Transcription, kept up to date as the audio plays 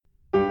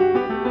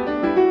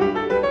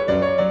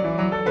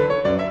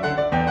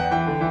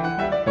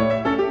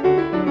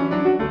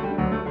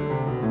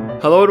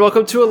Hello and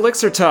welcome to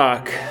Elixir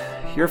Talk,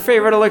 your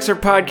favorite Elixir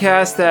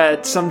podcast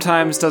that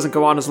sometimes doesn't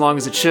go on as long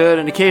as it should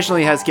and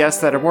occasionally has guests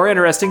that are more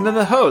interesting than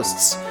the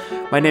hosts.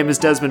 My name is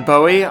Desmond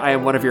Bowie. I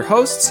am one of your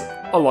hosts,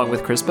 along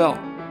with Chris Bell.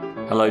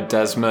 Hello,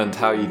 Desmond.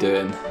 How are you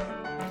doing?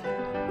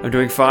 I'm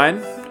doing fine.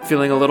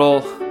 Feeling a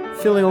little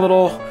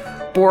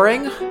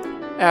boring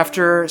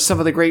after some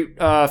of the great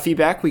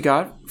feedback we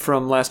got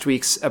from last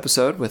week's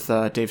episode with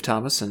Dave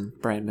Thomas and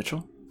Brian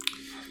Mitchell.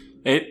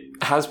 It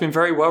has been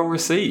very well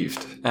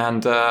received,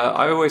 and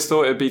I always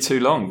thought it would be too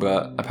long,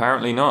 but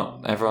apparently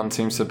not. Everyone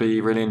seems to be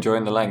really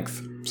enjoying the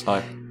length.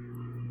 So,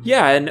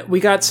 yeah, and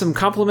we got some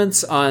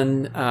compliments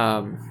on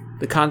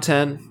the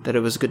content, that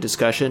it was a good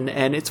discussion,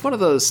 and it's one of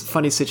those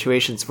funny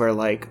situations where,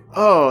 like,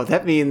 oh,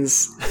 that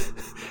means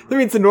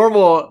the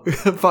normal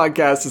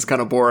podcast is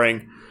kind of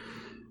boring.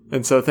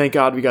 And so thank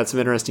God we got some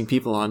interesting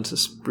people on to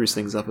spruce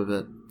things up a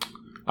bit.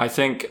 I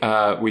think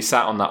we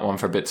sat on that one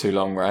for a bit too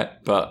long, right?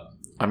 But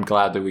I'm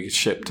glad that we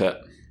shipped it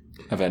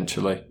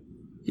eventually.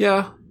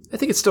 Yeah, I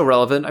think it's still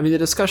relevant. I mean, the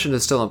discussion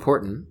is still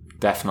important.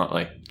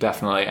 Definitely.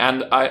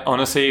 And I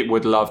honestly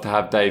would love to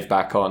have Dave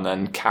back on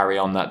and carry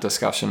on that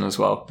discussion as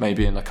well,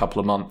 maybe in a couple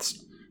of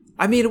months.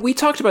 I mean, we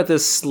talked about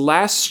this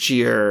last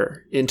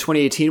year in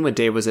 2018 when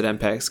Dave was at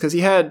MPEX, because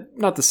he had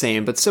not the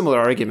same, but similar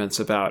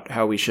arguments about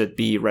how we should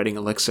be writing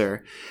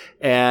Elixir.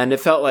 And it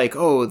felt like,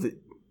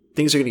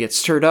 things are going to get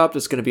stirred up.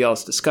 There's going to be all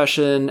this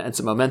discussion and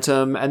some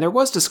momentum. And there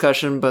was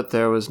discussion, but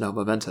there was no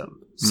momentum.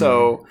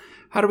 So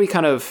how do we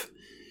kind of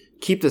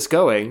keep this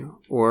going,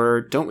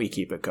 or don't we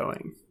keep it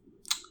going?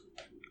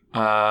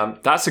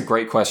 That's a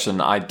great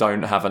question. I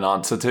don't have an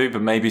answer to,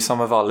 but maybe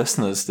some of our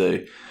listeners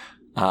do.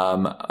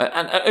 And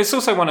it's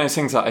also one of those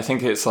things that I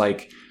think it's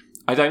like,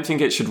 I don't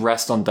think it should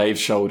rest on Dave's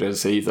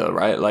shoulders either,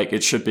 right? Like,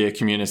 it should be a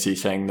community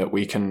thing that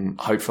we can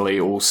hopefully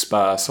all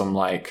spur some,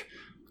 like,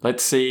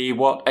 let's see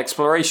what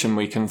exploration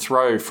we can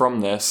throw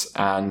from this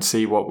and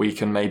see what we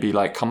can maybe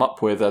like come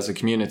up with as a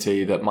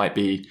community that might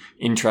be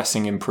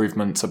interesting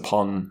improvements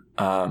upon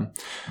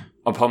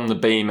the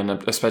Beam, and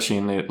especially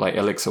in the like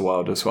Elixir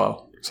world as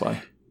well. So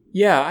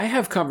yeah, I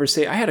had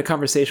a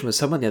conversation with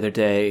someone the other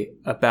day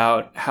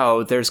about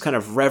how there's kind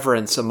of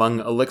reverence among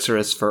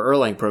Elixirists for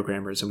Erlang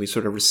programmers, and we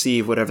sort of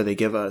receive whatever they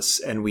give us,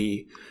 and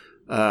we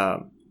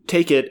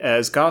take it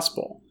as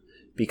gospel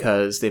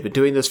because they've been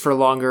doing this for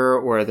longer,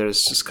 or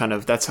there's just kind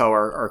of, that's how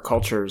our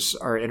cultures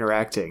are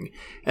interacting.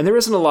 And there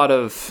isn't a lot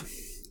of,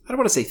 I don't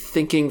want to say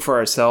thinking for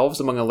ourselves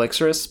among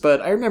Elixirists,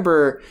 but I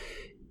remember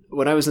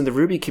when I was in the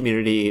Ruby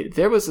community,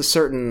 there was a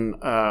certain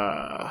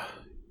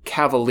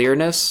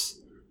cavalierness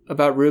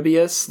about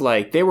Rubyists.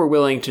 Like, they were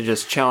willing to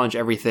just challenge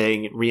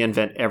everything,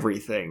 reinvent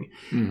everything.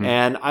 Mm-hmm.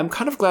 And I'm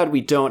kind of glad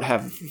we don't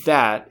have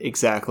that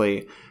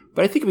exactly,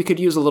 but I think we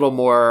could use a little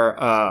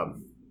more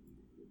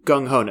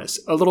gung-ho-ness,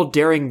 a little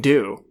daring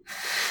do,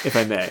 if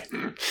I may.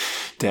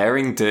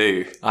 Daring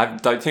do. I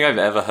don't think I've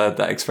ever heard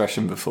that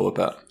expression before,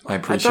 but I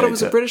appreciate it. I thought it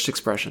was a British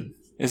expression.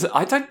 Is it?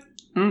 I don't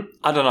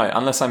know,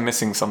 unless I'm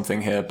missing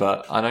something here,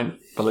 but I don't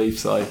believe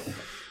so.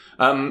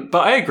 But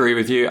I agree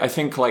with you. I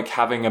think like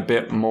having a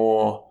bit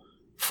more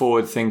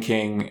forward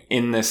thinking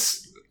in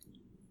this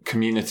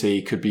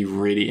community could be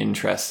really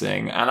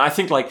interesting. And I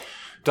think like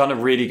done a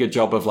really good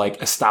job of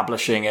like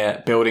establishing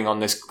it, building on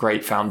this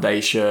great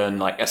foundation,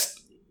 like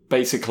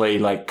basically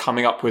like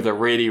coming up with a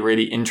really,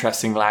 really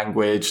interesting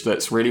language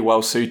that's really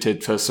well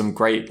suited for some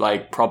great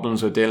like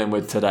problems we're dealing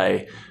with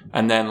today.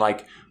 And then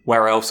like,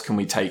 where else can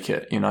we take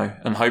it, you know?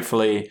 And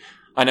hopefully,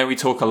 I know we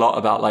talk a lot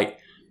about like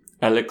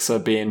Elixir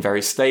being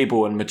very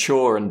stable and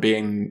mature and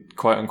being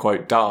quote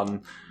unquote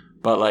done,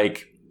 but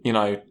like, you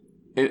know,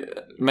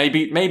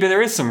 maybe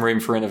there is some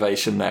room for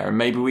innovation there, and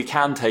maybe we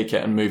can take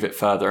it and move it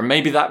further. And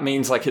maybe that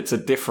means like it's a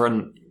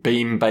different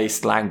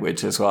Beam-based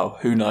language as well.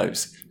 Who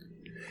knows?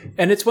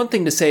 And it's one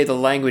thing to say the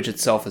language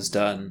itself is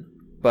done,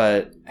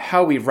 but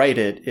how we write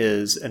it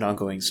is an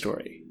ongoing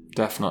story.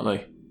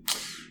 Definitely.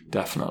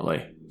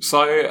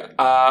 So,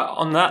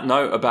 on that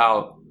note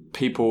about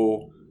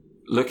people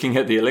looking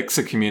at the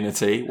Elixir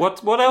community,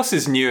 what else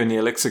is new in the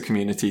Elixir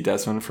community,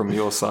 Desmond, from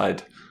your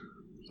side?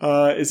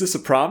 Is this a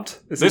prompt?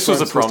 This was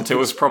a prompt. It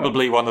was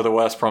probably one of the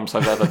worst prompts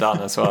I've ever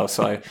done as well.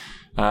 So,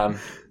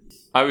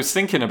 I was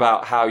thinking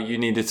about how you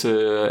needed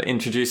to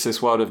introduce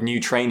this world of new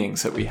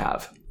trainings that we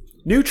have.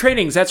 New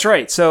trainings, that's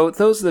right. So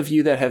those of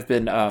you that have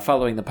been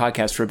following the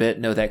podcast for a bit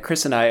know that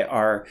Chris and I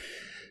are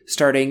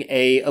starting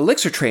a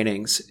Elixir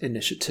trainings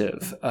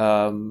initiative.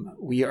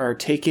 We're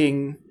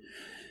taking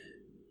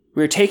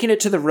it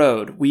to the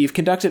road. We've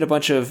conducted a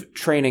bunch of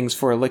trainings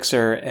for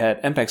Elixir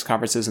at MPEX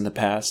conferences in the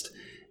past,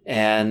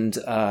 and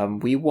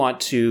we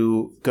want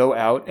to go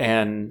out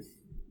and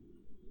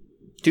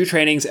do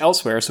trainings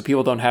elsewhere so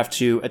people don't have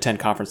to attend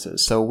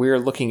conferences. So we're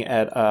looking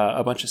at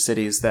a bunch of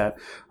cities that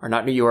are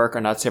not New York,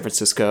 are not San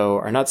Francisco,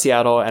 are not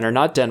Seattle, and are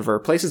not Denver,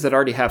 places that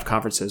already have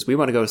conferences. We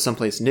want to go to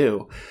someplace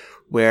new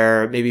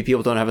where maybe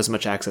people don't have as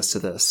much access to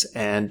this,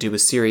 and do a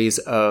series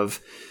of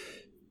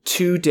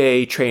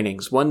 2-day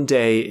trainings. One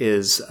day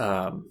is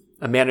a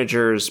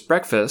manager's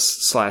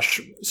breakfast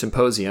 /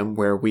 symposium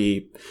where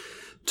we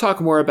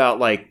talk more about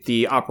like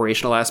the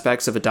operational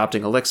aspects of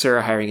adopting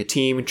Elixir, hiring a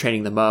team,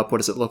 training them up. What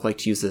does it look like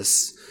to use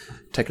this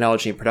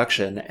technology in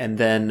production? And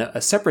then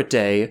a separate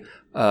day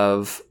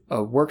of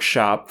a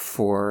workshop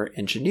for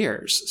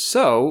engineers.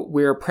 So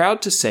we're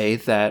proud to say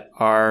that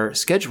our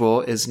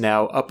schedule is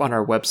now up on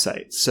our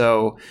website.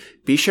 So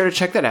be sure to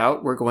check that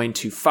out. We're going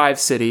to 5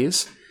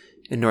 cities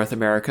in North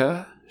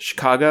America: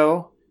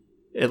 Chicago,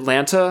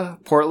 Atlanta,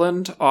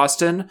 Portland,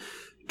 Austin,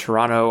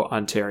 Toronto,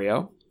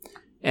 Ontario.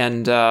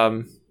 And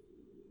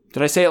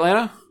did I say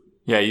Atlanta?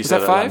 Yeah, you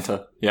said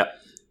Atlanta. Yeah.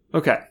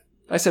 Okay.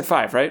 I said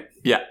 5, right?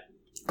 Yeah.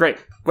 Great.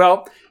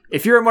 Well,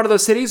 if you're in one of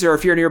those cities or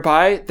if you're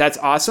nearby, that's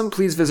awesome.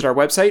 Please visit our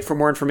website for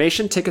more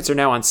information. Tickets are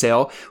now on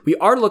sale. We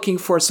are looking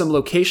for some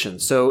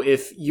locations. So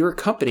if your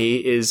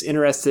company is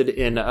interested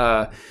in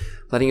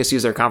letting us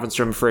use our conference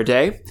room for a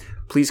day,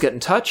 please get in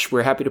touch.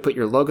 We're happy to put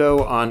your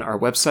logo on our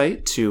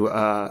website to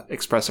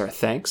express our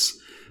thanks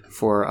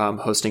for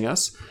hosting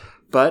us.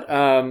 But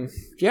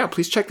yeah,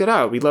 please check that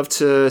out. We'd love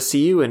to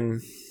see you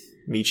and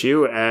meet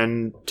you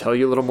and tell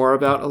you a little more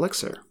about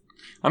Elixir.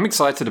 I'm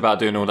excited about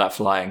doing all that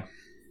flying,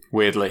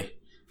 weirdly.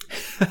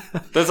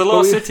 There's a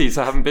lot of cities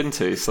I haven't been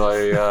to, so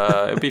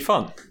it'd be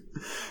fun.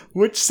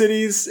 Which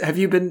cities? Have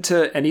you been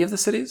to any of the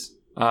cities?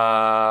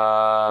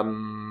 I've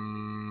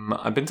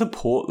been to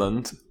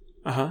Portland.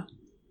 Uh-huh.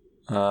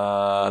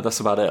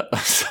 That's about it.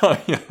 So,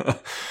 yeah.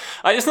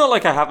 It's not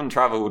like I haven't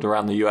traveled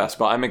around the US,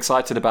 but I'm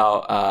excited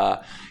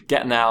about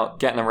getting out,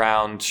 getting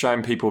around,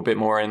 showing people a bit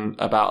more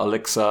about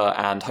Elixir,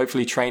 and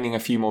hopefully training a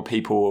few more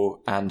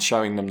people and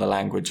showing them the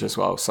language as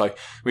well. So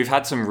we've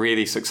had some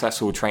really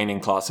successful training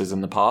classes in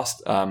the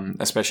past,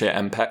 especially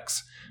at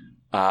MPEX,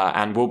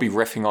 and we'll be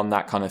riffing on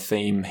that kind of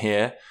theme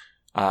here,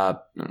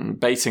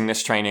 basing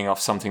this training off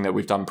something that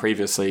we've done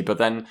previously, but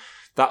then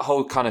that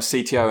whole kind of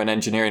CTO and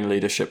engineering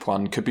leadership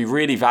one could be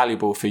really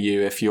valuable for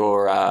you if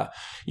you're,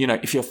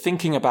 if you're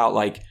thinking about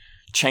like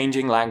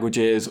changing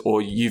languages,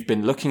 or you've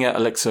been looking at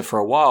Elixir for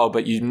a while,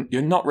 but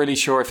you're not really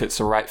sure if it's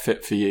the right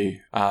fit for you.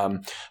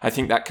 I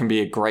think that can be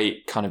a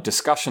great kind of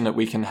discussion that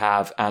we can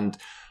have, and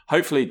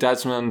hopefully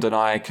Desmond and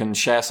I can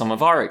share some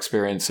of our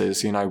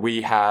experiences.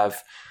 We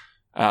have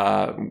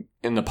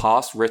in the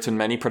past written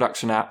many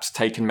production apps,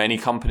 taken many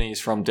companies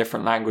from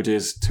different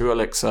languages to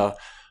Elixir.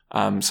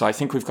 So I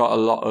think we've got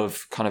a lot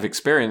of kind of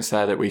experience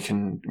there that we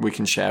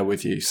can share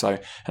with you. So,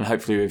 and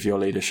hopefully with your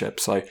leadership.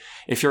 So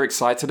if you're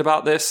excited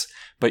about this,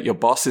 but your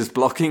boss is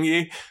blocking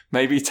you,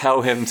 maybe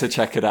tell him to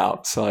check it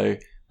out. So,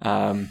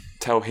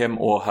 tell him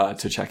or her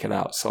to check it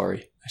out.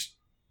 Sorry.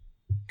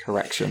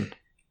 Correction.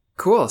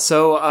 Cool.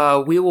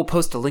 So, we will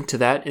post a link to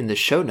that in the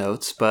show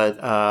notes,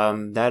 but,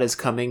 that is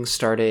coming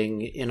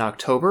starting in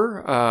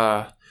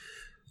October.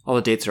 All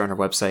the dates are on our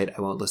website.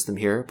 I won't list them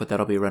here, but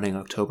that'll be running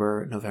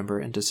October, November,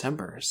 and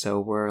December. So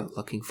we're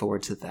looking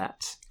forward to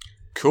that.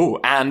 Cool.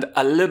 And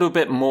a little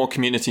bit more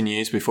community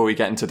news before we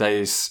get into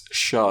today's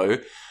show.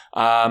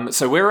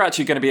 So we're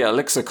actually going to be at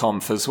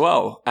ElixirConf as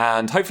well.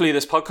 And hopefully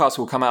this podcast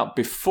will come out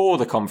before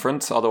the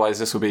conference. Otherwise,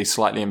 this will be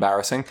slightly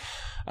embarrassing.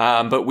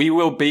 But we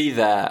will be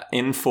there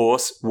in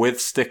force with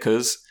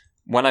stickers.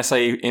 When I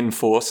say in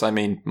force, I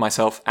mean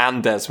myself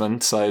and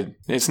Desmond. So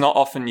it's not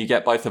often you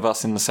get both of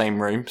us in the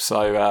same room.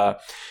 So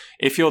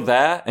if you're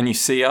there and you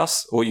see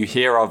us or you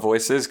hear our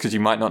voices, because you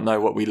might not know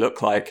what we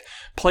look like,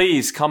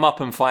 please come up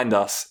and find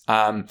us.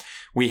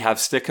 We have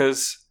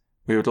stickers.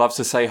 We would love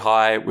to say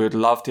hi. We would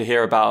love to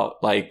hear about,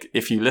 like,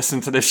 if you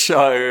listen to this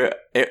show,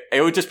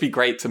 it would just be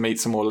great to meet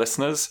some more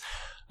listeners.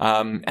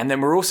 And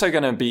then we're also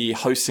going to be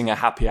hosting a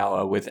happy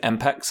hour with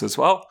MPEX as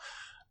well.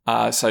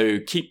 So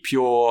keep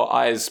your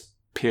eyes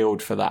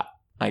peeled for that,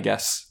 I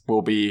guess.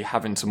 We'll be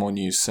having some more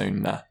news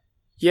soon there.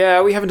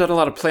 Yeah, we haven't done a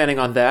lot of planning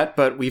on that,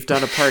 but we've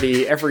done a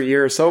party every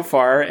year so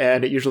far,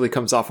 and it usually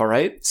comes off all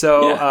right.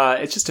 So yeah.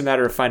 It's just a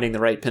matter of finding the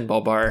right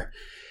pinball bar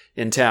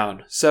in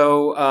town.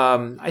 So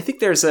I think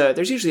there's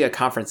usually a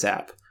conference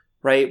app,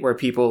 right, where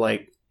people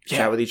like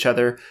chat with each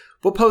other.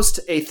 We'll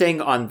post a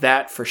thing on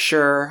that for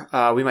sure.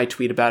 We might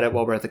tweet about it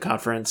while we're at the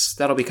conference.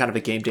 That'll be kind of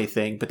a game day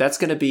thing, but that's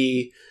going to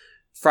be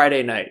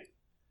Friday night.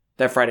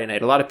 That Friday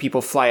night. A lot of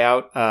people fly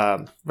out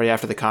right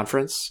after the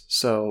conference.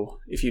 So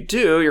if you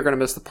do, you're going to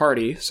miss the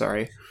party.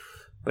 Sorry.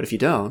 But if you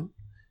don't,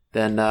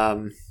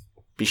 then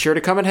be sure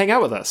to come and hang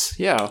out with us.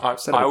 Yeah.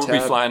 I will be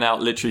flying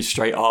out literally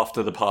straight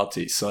after the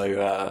party.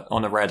 So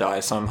on a red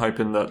eye. So I'm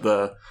hoping that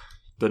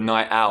the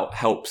night out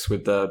helps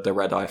with the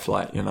red eye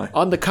flight,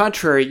 On the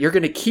contrary, you're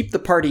going to keep the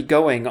party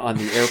going on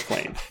the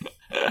airplane.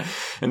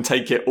 And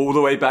take it all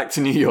the way back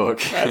to New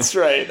York. That's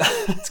right.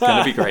 It's going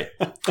to be great.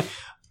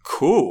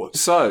 Cool.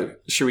 So,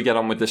 should we get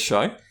on with this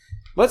show?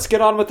 Let's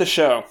get on with the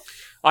show.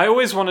 I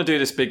always want to do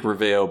this big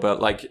reveal, but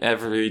like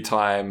every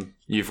time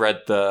you've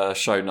read the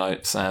show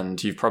notes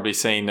and you've probably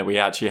seen that we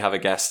actually have a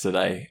guest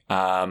today.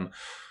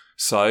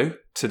 So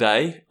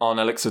today on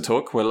Elixir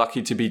Talk, we're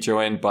lucky to be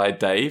joined by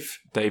Dave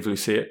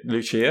Lucia.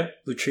 Lucia,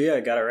 I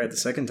got it right the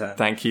second time.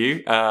 Thank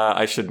you.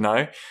 I should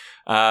know.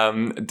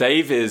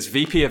 Dave is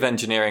VP of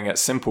Engineering at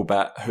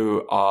Simplebet,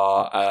 who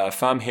are a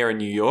firm here in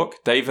New York.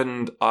 Dave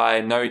and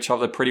I know each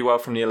other pretty well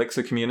from the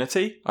Elixir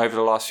community over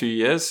the last few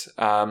years.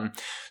 So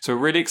we're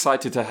really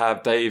excited to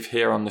have Dave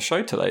here on the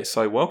show today.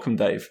 So welcome,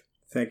 Dave.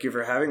 Thank you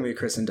for having me,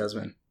 Chris and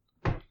Desmond.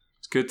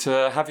 It's good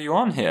to have you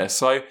on here.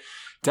 So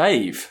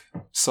Dave,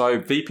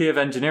 VP of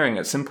Engineering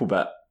at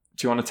Simplebet.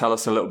 Do you want to tell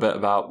us a little bit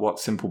about what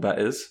Simplebet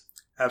is?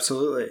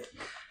 Absolutely.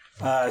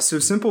 So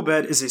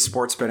Simplebet is a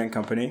sports betting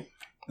company.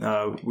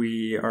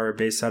 We are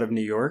based out of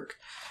New York.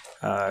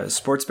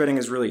 Sports betting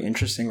is really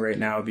interesting right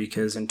now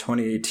because in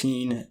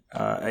 2018,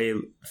 a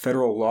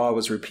federal law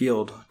was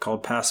repealed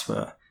called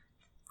PASPA.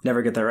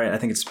 Never get that right. I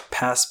think it's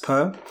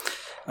PASPA.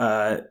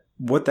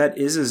 What that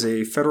is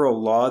a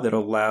federal law that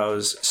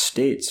allows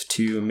states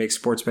to make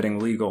sports betting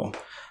legal.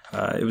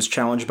 It was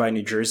challenged by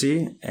New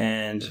Jersey,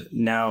 and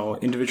now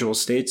individual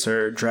states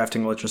are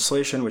drafting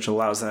legislation which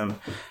allows them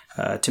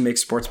to make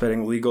sports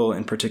betting legal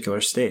in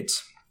particular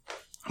states.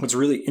 What's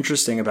really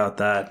interesting about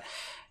that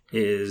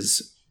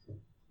is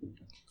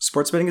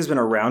sports betting has been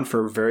around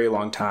for a very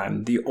long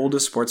time. The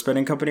oldest sports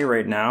betting company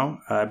right now,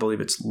 I believe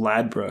it's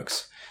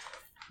Ladbrokes.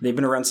 They've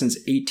been around since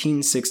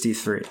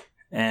 1863.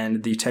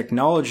 And the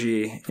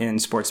technology in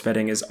sports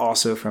betting is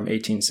also from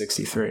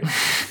 1863.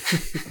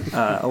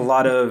 A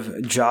lot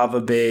of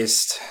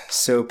Java-based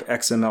SOAP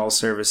XML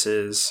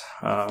services.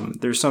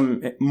 There's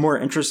some more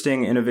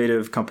interesting,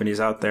 innovative companies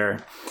out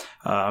there.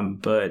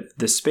 But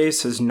the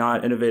space has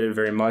not innovated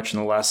very much in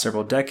the last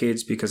several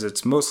decades because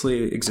it's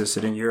mostly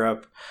existed in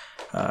Europe.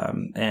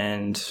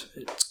 And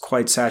it's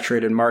quite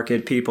saturated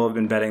market. People have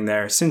been betting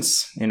there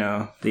since, the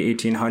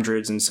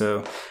 1800s. And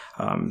so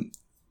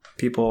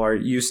people are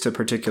used to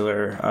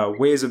particular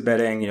ways of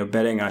betting,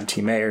 betting on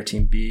Team A or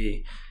Team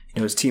B.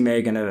 Is Team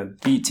A going to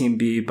beat Team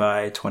B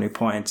by 20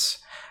 points?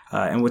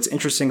 And what's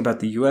interesting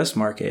about the U.S.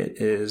 market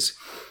is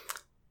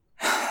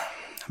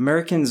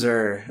Americans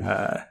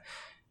are,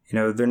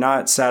 they're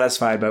not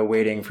satisfied by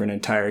waiting for an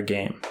entire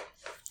game.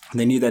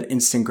 They need that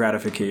instant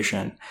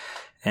gratification.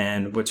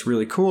 And what's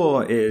really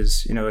cool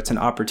is, it's an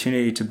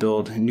opportunity to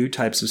build new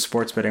types of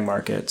sports betting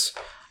markets,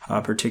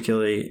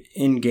 particularly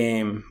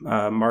in-game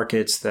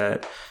markets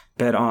that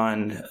bet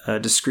on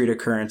discrete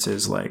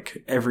occurrences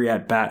like every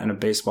at-bat in a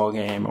baseball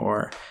game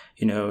or,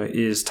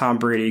 is Tom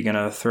Brady going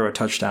to throw a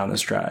touchdown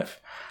this drive?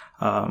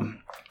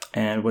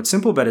 And what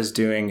Simplebet is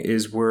doing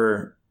is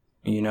we're,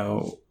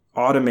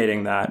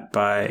 automating that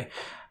by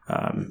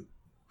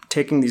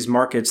taking these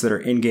markets that are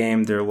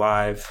in-game, they're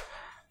live,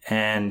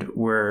 and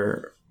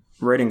we're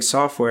writing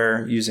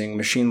software using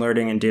machine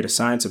learning and data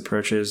science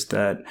approaches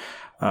that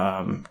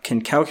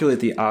can calculate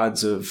the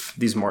odds of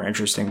these more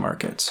interesting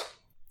markets.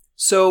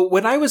 So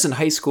when I was in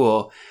high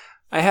school,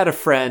 I had a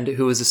friend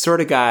who was the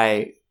sort of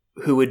guy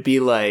who would be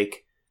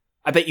like,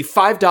 I bet you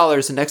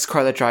 $5 the next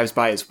car that drives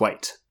by is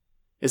white.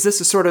 Is this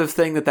the sort of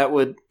thing that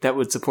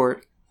would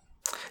support?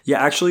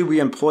 Yeah, actually, we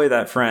employ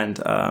that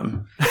friend,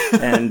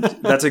 and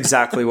that's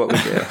exactly what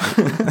we do.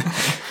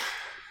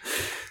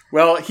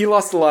 Well, he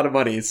lost a lot of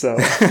money, so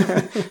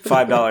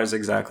 $5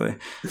 exactly.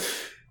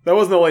 That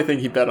wasn't the only thing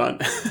he bet on.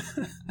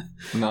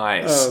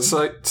 Nice.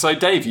 So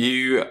Dave,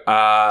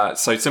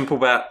 so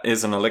Simplebet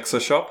is an Elixir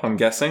shop, I'm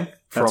guessing.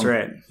 That's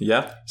right.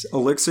 Yeah.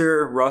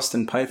 Elixir, Rust,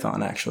 and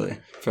Python, actually.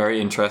 Very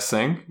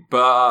interesting.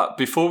 But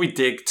before we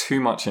dig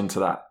too much into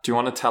that, do you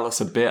want to tell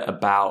us a bit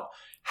about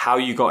how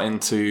you got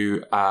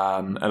into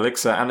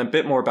Elixir and a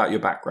bit more about your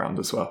background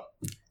as well?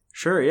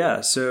 Sure,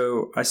 yeah.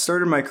 So I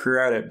started my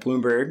career out at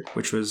Bloomberg,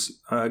 which was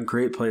a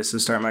great place to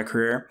start my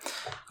career.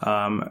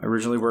 I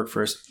originally worked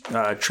for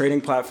a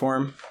trading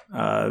platform.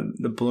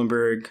 The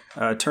Bloomberg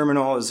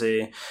terminal is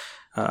a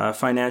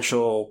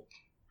financial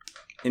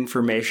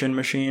information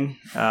machine.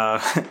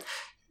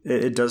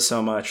 It does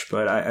so much,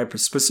 but I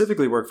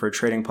specifically worked for a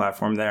trading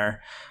platform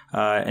there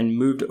and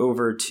moved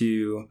over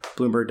to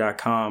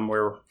Bloomberg.com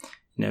where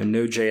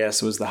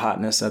Node.js was the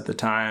hotness at the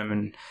time,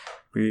 and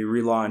we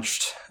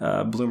relaunched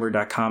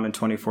Bloomberg.com in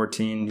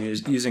 2014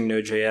 using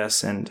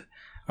Node.js and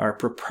our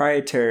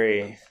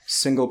proprietary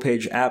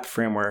single-page app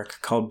framework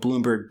called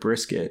Bloomberg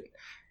Brisket.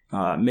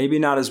 Maybe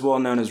not as well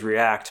known as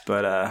React,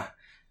 but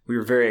we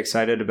were very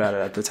excited about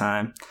it at the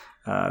time.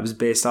 It was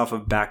based off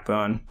of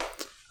Backbone,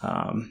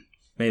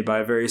 made by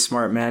a very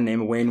smart man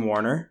named Wayne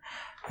Warner,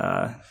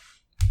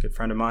 good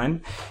friend of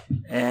mine.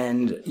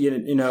 And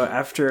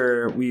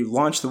after we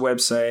launched the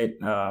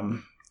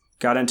website,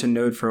 got into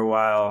Node for a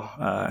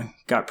while,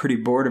 got pretty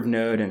bored of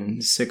Node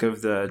and sick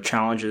of the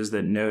challenges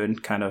that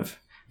Node kind of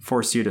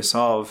forced you to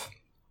solve.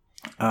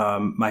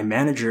 My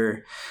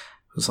manager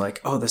was like,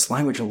 oh, this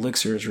language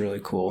Elixir is really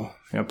cool.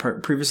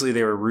 Previously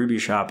they were Ruby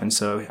shop, and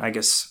so I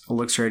guess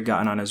Elixir had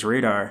gotten on his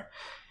radar,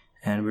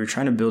 and we were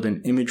trying to build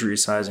an image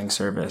resizing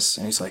service.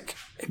 And he's like,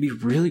 it'd be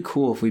really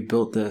cool if we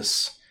built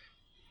this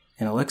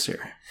in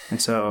Elixir. And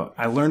so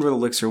I learned what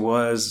Elixir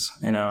was.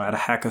 At a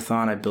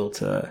hackathon, I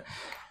built a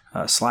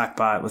Slack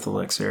bot with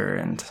Elixir,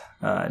 and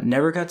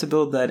never got to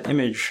build that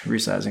image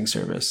resizing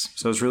service.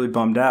 So I was really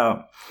bummed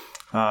out.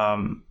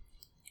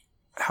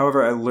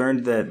 However, I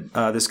learned that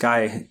this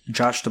guy,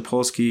 Josh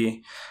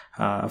Topolsky,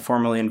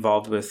 formerly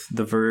involved with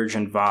The Verge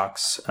and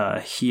Vox,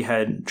 he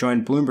had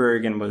joined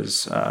Bloomberg and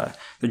was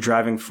the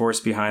driving force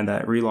behind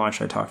that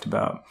relaunch I talked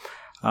about.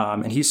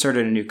 And he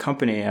started a new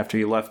company after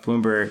he left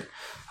Bloomberg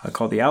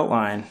called The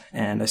Outline.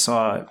 And I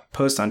saw a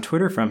post on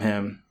Twitter from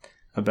him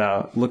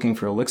about looking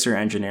for Elixir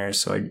engineers.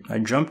 So I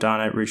jumped on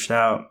it, reached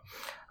out,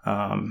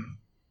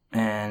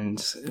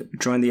 and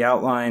joined The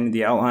Outline.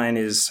 The Outline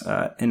is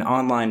an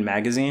online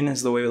magazine,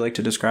 is the way we like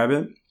to describe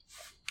it.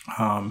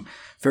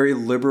 Very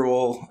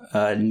liberal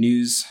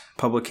news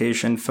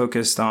publication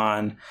focused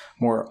on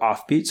more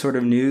offbeat sort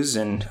of news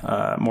and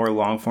more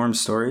long-form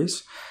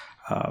stories.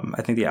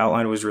 I think The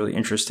Outline was really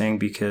interesting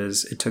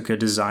because it took a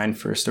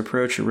design-first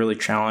approach. It really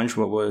challenged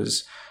what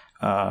was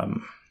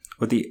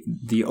what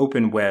the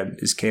open web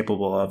is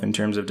capable of in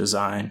terms of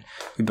design.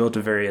 We built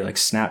a very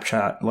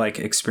snapshot-like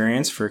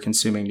experience for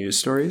consuming news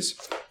stories.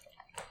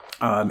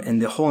 And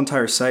the whole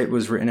entire site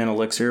was written in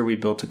Elixir. We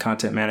built a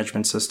content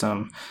management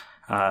system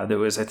that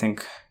was, I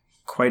think,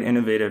 quite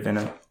innovative in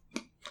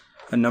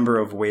a number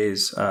of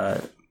ways,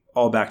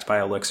 all backed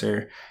by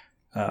Elixir.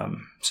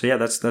 So yeah,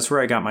 that's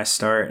where I got my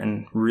start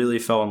and really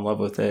fell in love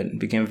with it and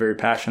became very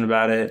passionate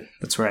about it.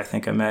 That's where I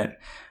think I met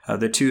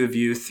the two of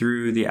you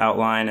through The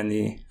Outline and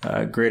the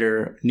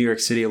greater New York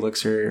City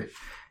Elixir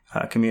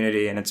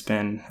community, and it's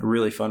been a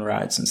really fun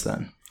ride since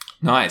then.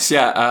 Nice.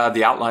 Yeah,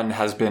 The Outline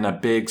has been a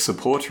big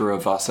supporter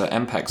of us at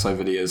MPEX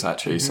over the years,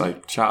 actually. Mm-hmm.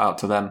 So shout out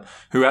to them,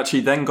 who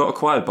actually then got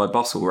acquired by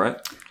Bustle, right?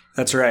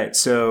 That's right.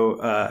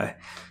 So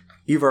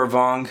Ivar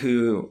Vong,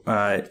 who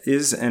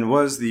is and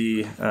was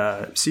the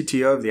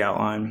CTO of The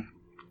Outline,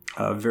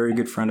 a very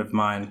good friend of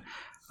mine,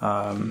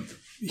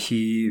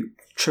 he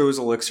chose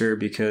Elixir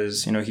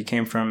because, he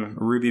came from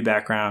a Ruby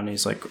background.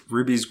 He's like,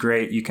 Ruby's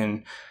great. You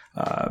can,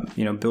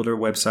 build a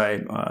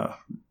website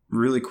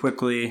really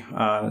quickly.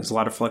 There's a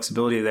lot of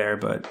flexibility there,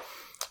 but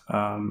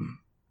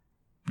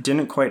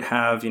didn't quite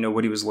have,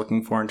 what he was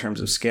looking for in terms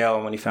of scale.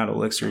 And when he found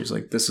Elixir, he's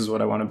like, this is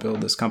what I want to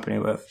build this company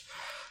with.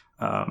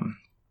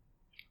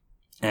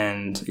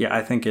 And yeah,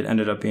 I think it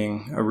ended up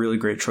being a really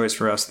great choice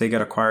for us. They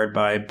got acquired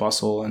by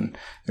Bustle, and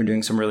they're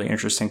doing some really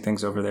interesting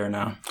things over there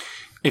now.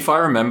 If I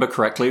remember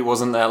correctly,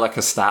 wasn't there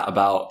a stat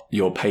about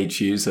your page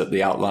views at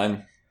The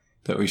Outline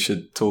that we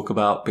should talk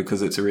about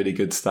because it's a really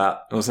good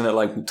stat? Wasn't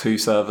it 2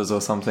 servers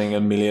or something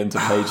and millions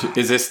of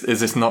pages? Is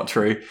this not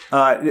true?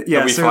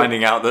 Yeah. Are we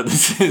finding out that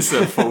this is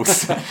a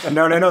false?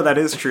 No, that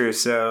is true.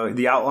 So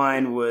The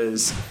Outline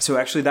was,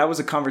 actually that was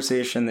a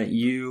conversation that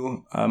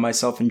you,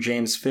 myself and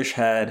James Fish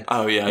had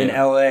in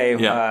LA,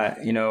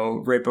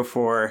 right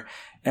before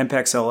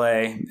MPEX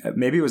LA.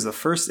 Maybe it was the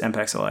first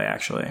MPEX LA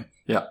actually.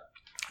 Yeah.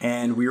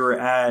 And we were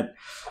at,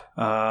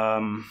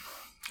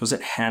 was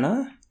it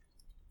Hannah?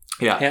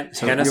 Yeah.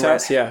 Hannah's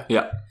house? Yeah.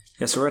 Yeah.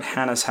 Yeah, so we're at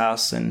Hannah's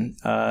house, and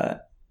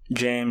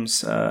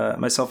James,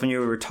 myself and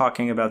you, we were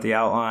talking about The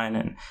Outline,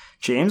 and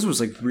James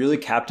was really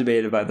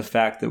captivated by the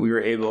fact that we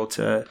were able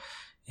to,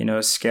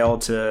 scale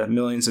to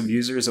millions of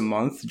users a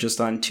month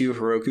just on 2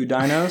 Heroku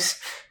dynos.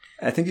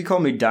 I think he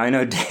called me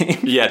Dino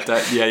Dave. Yeah.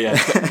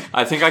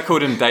 I think I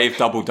called him Dave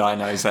Double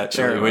Dinos,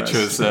 actually, which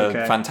was a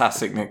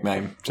fantastic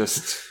nickname.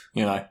 Just,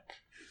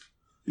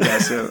 Yeah,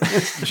 so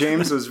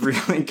James was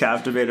really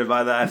captivated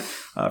by that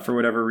for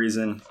whatever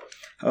reason.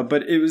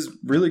 But it was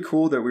really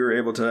cool that we were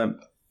able to,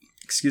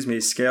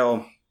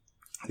 scale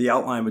The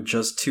Outline with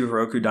just 2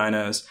 Heroku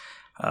dynos.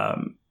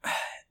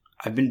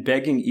 I've been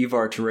begging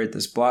Ivar to write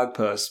this blog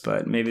post,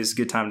 but maybe it's a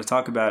good time to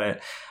talk about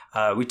it.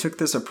 We took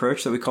this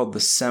approach that we called the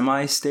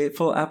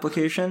semi-stateful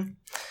application.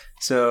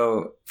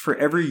 So for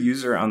every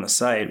user on the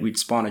site, we'd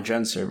spawn a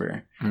gen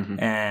server. Mm-hmm.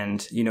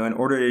 And, in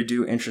order to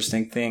do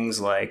interesting things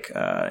like,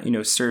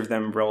 serve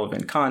them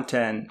relevant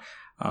content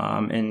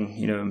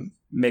and,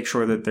 make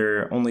sure that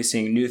they're only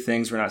seeing new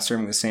things, we're not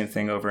serving the same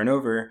thing over and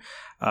over,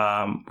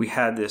 we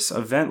had this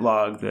event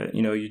log that,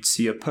 you'd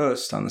see a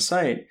post on the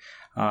site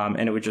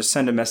and it would just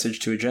send a message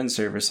to a gen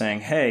server saying,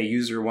 hey,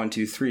 user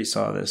 123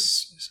 saw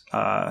this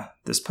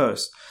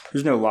post.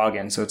 There's no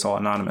login, so it's all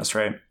anonymous,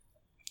 right?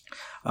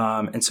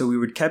 And so we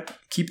would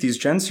keep these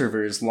gen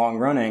servers long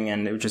running,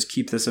 and it would just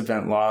keep this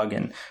event log,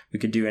 and we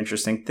could do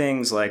interesting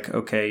things like,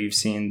 okay, you've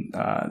seen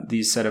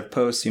these set of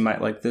posts, you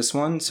might like this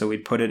one. So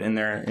we'd put it in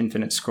their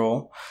infinite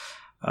scroll.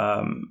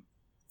 And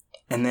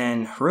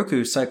then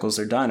Heroku cycles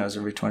their dynos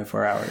every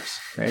 24 hours,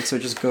 right? So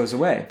it just goes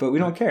away, but we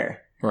don't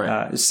care.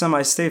 Right. It's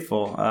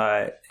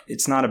semi-stateful.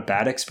 It's not a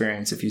bad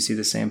experience if you see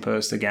the same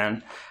post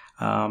again.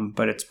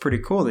 But it's pretty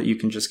cool that you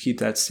can just keep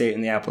that state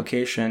in the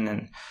application.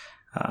 And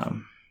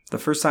the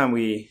first time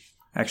we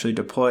actually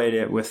deployed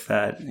it with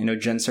that,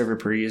 gen server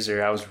per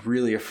user, I was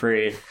really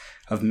afraid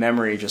of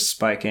memory just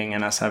spiking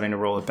and us having to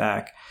roll it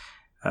back.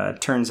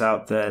 Turns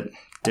out that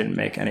didn't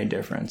make any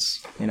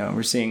difference.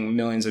 We're seeing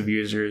millions of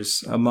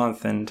users a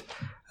month, and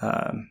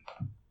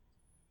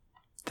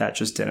that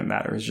just didn't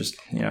matter. It was just,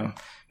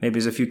 maybe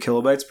it's a few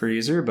kilobytes per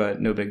user,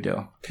 but no big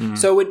deal.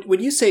 So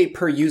would you say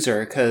per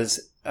user,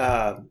 because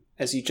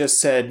as you just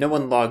said, no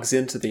one logs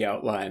into the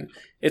outline.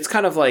 It's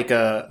kind of like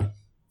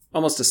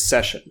almost a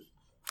session.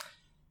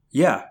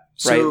 Yeah.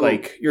 Right?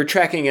 Like you're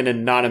tracking an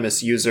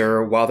anonymous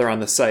user while they're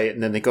on the site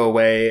and then they go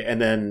away.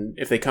 And then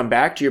if they come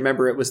back, do you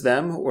remember it was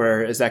them,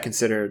 or is that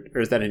considered,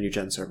 or is that a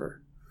NewGen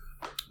server?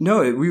 No,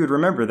 we would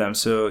remember them.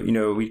 So,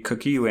 we'd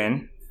cookie you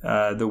in.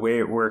 The way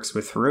it works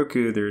with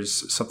Heroku,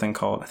 there's something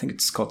called, I think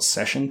it's called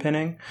session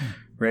pinning,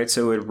 right?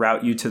 So it would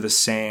route you to the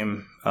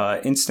same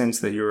instance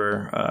that you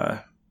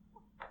were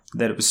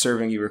that it was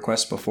serving you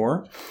requests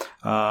before.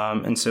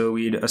 And so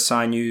we'd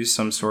assign you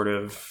some sort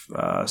of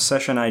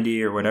session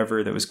ID or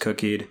whatever that was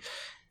cookied.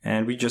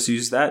 And we just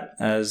use that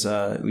as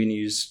we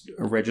use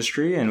a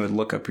registry and would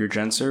look up your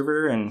Gen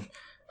server and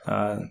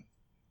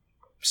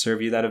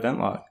serve you that event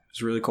log. It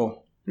was really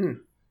cool.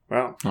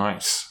 Wow.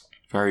 Nice.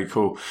 Very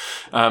cool.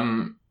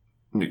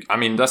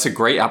 That's a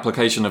great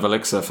application of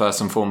Elixir,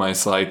 first and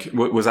foremost. Like,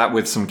 was that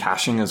with some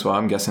caching as well,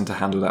 I'm guessing, to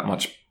handle that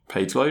much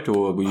page load?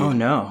 Or were you... Oh,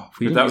 no.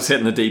 That was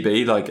hitting the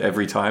DB, like,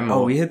 every time? Or?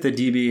 Oh, we hit the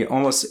DB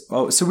almost...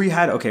 Oh, so we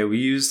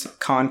used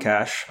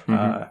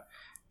Concache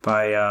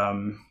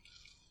by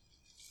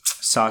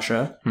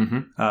Sasha,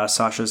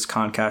 Sasha's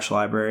Concache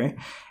library.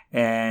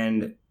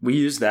 And we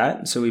used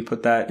that. So we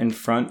put that in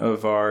front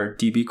of our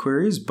DB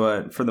queries.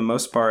 But for the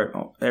most part,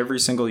 every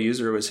single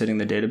user was hitting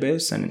the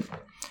database. And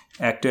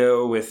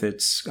Ecto with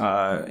its,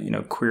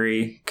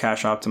 query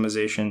cache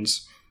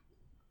optimizations,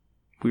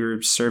 we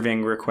were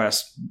serving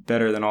requests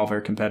better than all of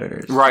our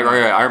competitors. Right.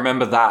 I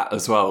remember that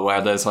as well,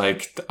 where there's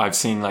I've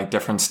seen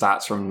different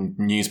stats from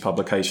news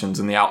publications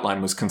and the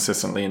outline was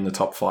consistently in the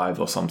top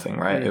 5 or something,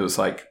 right? It was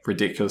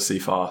ridiculously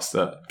fast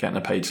at getting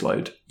a page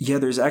load. Yeah,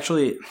 there's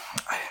actually,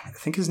 I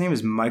think his name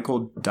is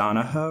Michael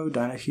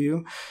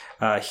Donahue.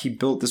 He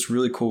built this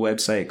really cool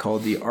website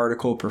called the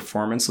Article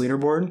Performance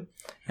Leaderboard.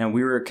 And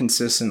we were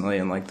consistently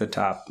in the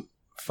top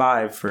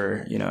 5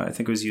 for, I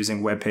think it was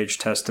using web page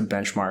test to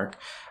benchmark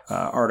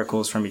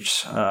articles from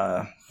each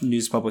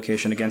news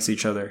publication against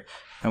each other.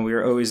 And we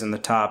were always in the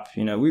top.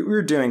 We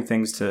were doing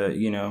things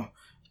to,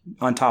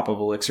 on top of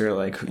Elixir,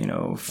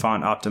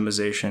 font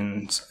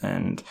optimizations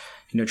and,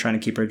 trying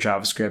to keep our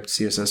JavaScript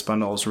CSS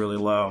bundles really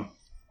low.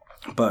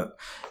 But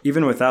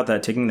even without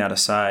that, taking that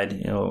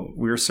aside,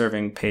 we were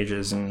serving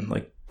pages in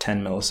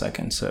 10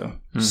 milliseconds. So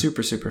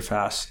super, super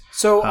fast.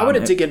 So I want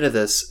to dig into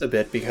this a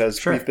bit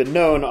because we've been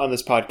known on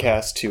this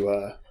podcast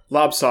to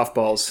lob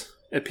softballs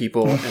at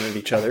people and at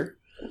each other.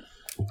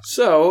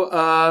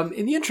 So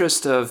in the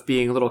interest of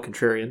being a little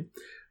contrarian,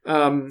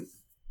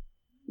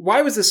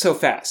 why was this so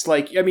fast?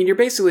 You're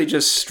basically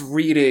just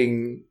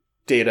reading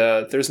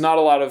data. There's not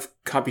a lot of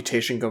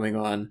computation going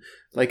on.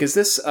 Is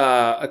this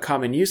a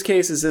common use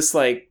case? Is this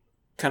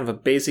kind of a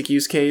basic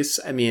use case?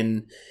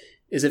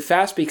 Is it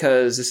fast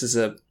because this is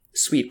a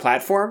sweet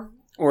platform,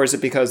 or is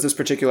it because this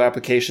particular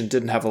application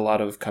didn't have a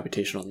lot of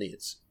computational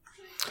needs?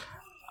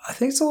 I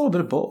think it's a little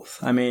bit of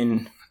both.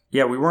 We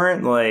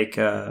weren't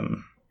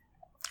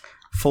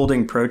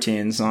folding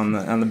proteins on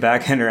the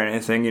back end or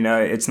anything.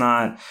 It's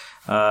not.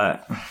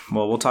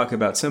 We'll talk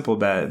about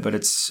Simplebed, but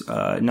it's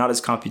not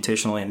as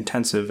computationally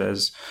intensive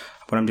as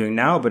what I'm doing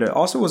now. But it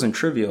also wasn't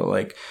trivial.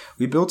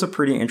 We built a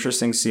pretty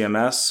interesting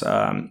CMS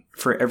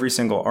for every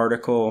single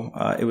article.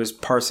 It was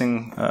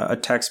parsing a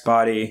text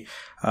body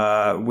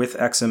with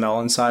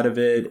XML inside of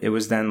it. It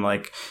was then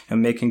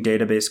making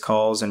database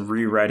calls and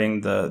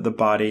rewriting the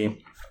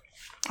body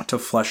to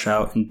flesh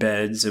out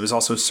embeds. It was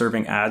also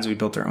serving ads. We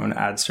built our own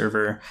ad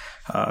server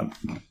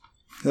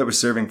that was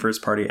serving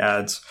first-party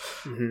ads.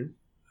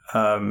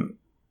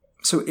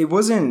 So it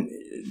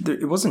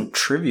wasn't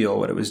trivial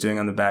what it was doing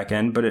on the back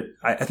end, but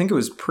I think it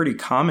was pretty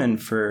common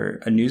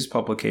for a news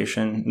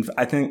publication.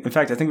 I think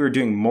we were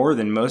doing more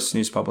than most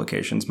news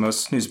publications.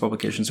 Most news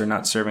publications are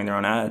not serving their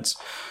own ads.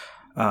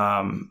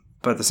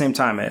 But at the same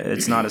time,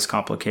 it's not as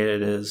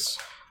complicated as,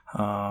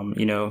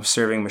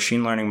 serving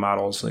machine learning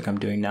models like I'm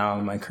doing now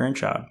in my current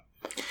job.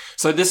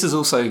 So this is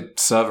also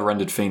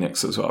server-rendered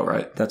Phoenix as well,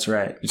 right? That's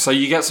right. So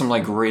you get some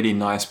really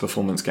nice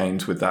performance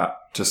gains with that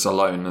just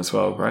alone as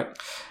well, right?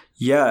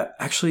 Yeah,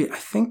 actually,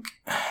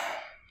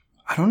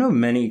 I don't know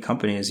many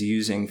companies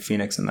using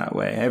Phoenix in that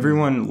way.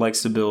 Everyone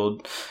likes to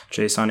build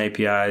JSON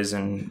APIs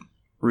and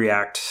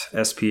React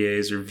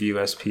SPAs or Vue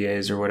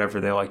SPAs or whatever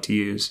they like to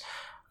use.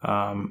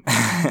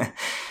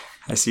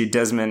 I see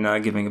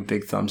Desmond giving a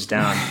big thumbs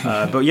down.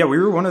 But yeah, we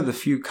were one of the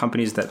few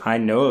companies that I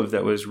know of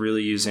that was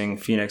really using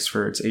Phoenix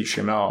for its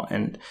HTML,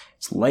 and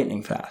it's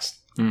lightning fast.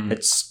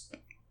 It's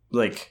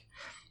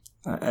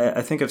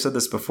I think I've said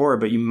this before,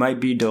 but you might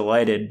be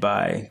delighted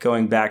by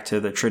going back to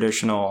the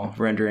traditional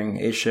rendering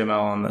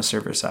HTML on the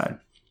server side.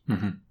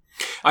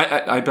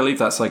 I believe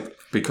that's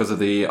because of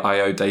the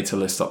IO data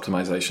list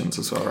optimizations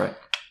as well, right?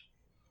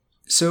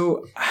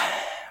 So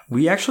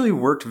we actually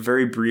worked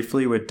very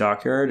briefly with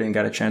Dockyard and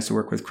got a chance to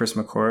work with Chris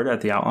McCord at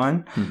the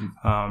Outline.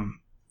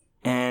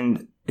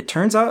 And it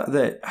turns out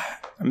that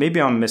maybe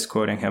I'm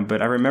misquoting him,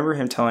 but I remember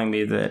him telling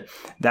me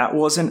that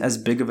wasn't as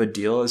big of a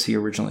deal as he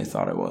originally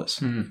thought it was.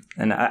 Mm.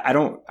 And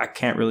I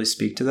can't really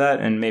speak to that,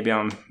 and maybe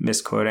I'm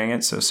misquoting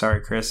it. So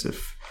sorry, Chris,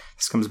 if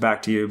this comes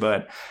back to you,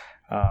 but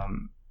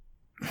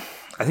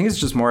I think it's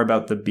just more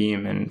about the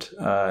beam and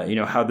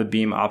how the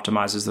beam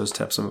optimizes those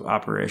types of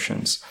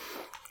operations.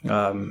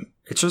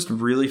 It's just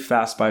really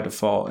fast by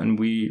default, and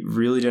we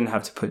really didn't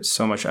have to put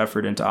so much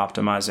effort into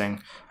optimizing.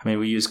 I mean,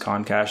 we used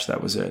Concache,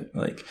 that was it.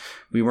 Like,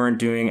 we weren't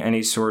doing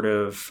any sort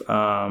of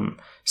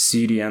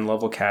CDN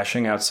level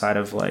caching outside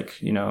of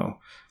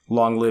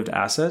long-lived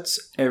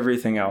assets.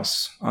 Everything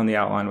else on the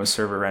outline was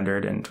server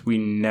rendered, and we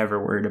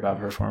never worried about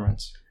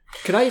performance.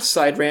 Can I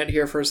side rant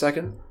here for a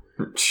second?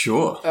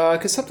 Sure.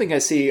 Because something I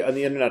see on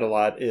the internet a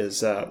lot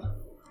is,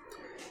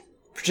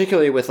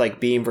 particularly with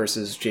Beam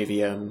versus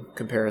JVM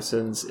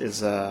comparisons,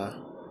 is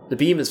the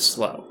Beam is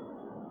slow.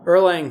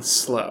 Erlang's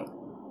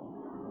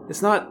slow.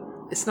 It's not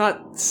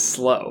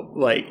slow.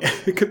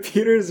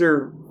 Computers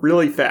are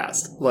really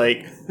fast.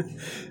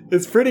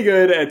 It's pretty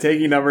good at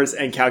taking numbers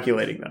and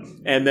calculating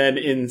them. And then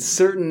in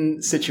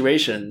certain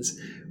situations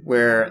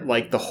where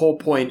the whole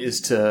point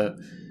is to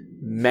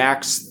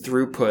max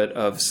throughput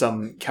of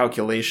some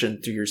calculation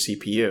through your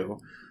CPU,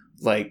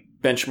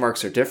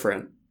 benchmarks are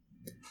different.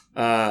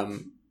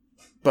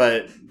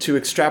 But to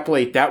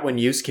extrapolate that one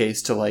use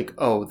case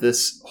to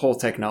this whole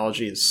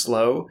technology is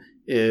slow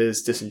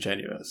is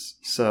disingenuous.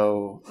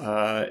 So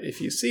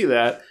if you see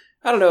that,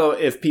 I don't know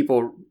if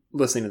people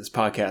listening to this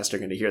podcast are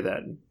going to hear that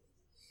and,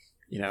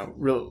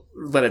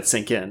 let it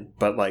sink in.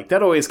 But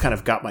that always kind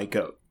of got my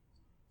goat.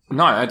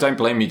 No, I don't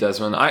blame you,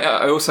 Desmond.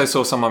 I also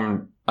saw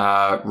someone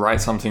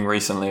write something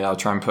recently I'll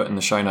try and put in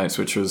the show notes,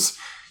 which was,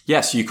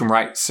 yes, you can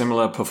write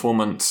similar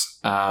performance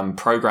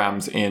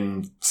programs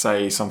in,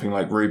 say, something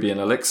like Ruby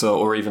and Elixir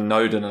or even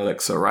Node and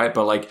Elixir, right?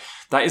 But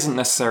that isn't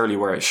necessarily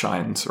where it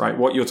shines, right?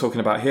 What you're talking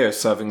about here is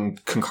serving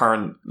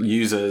concurrent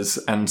users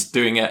and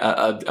doing it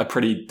at a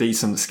pretty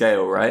decent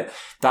scale, right?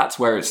 That's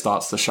where it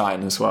starts to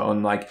shine as well.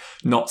 And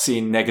not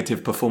seeing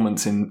negative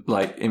performance in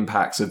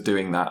impacts of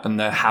doing that. And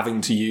they're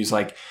having to use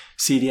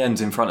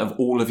CDNs in front of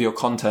all of your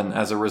content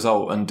as a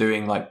result and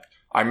doing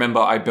I remember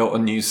I built a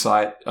news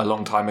site a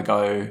long time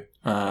ago.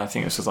 I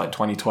think it was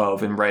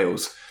 2012 in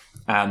Rails,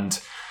 and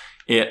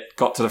it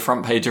got to the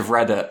front page of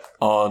Reddit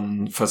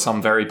for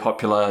some very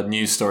popular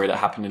news story that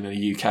happened in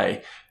the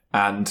UK,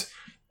 and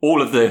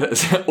all of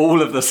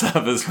the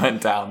servers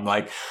went down.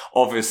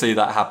 Obviously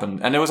that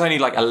happened, and there was only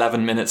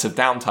 11 minutes of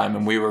downtime,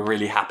 and we were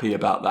really happy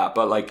about that.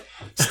 But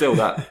still,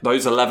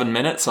 those 11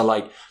 minutes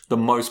are the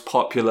most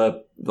popular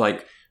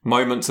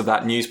moments of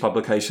that news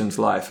publication's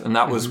life, and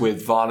that was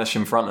with Varnish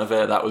in front of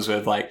it. That was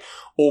with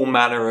all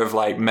manner of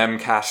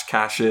memcache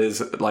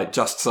caches,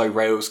 just so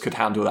Rails could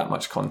handle that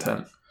much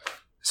content.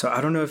 So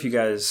I don't know if you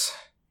guys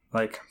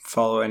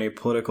follow any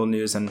political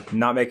news, and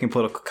not making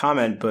political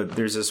comment, but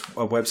there's a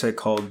website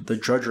called The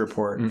Drudge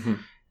Report,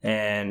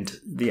 and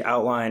the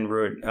outline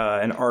wrote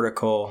an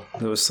article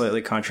that was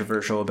slightly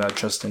controversial about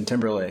Justin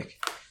Timberlake,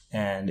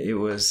 and it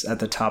was at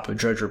the top of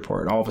Drudge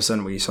Report, and all of a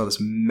sudden we saw this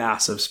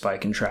massive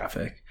spike in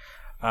traffic.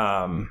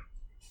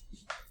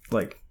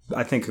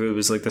 I think it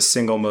was the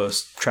single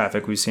most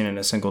traffic we've seen in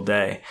a single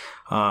day.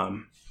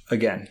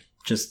 Again,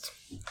 just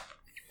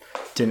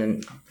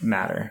didn't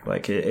matter.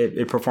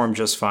 It performed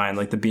just fine.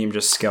 The beam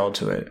just scaled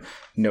to it,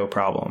 no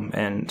problem.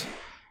 And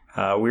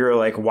we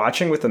were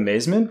watching with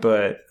amazement,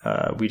 but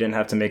we didn't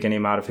have to make any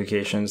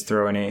modifications,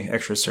 throw any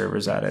extra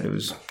servers at it. It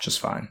was just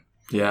fine.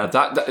 Yeah,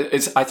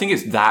 I think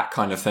it's that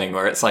kind of thing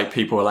where it's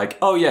people are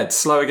oh yeah, it's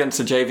slow against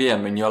the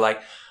JVM, and you're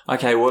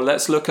okay, well,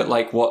 let's look at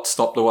what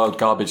Stop the World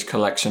garbage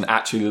collection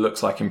actually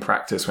looks like in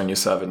practice when you're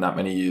serving that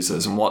many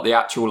users, and what the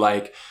actual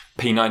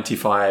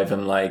P95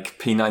 and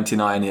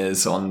P99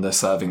 is on the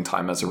serving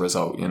time as a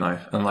result, and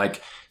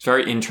it's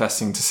very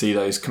interesting to see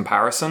those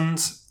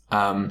comparisons.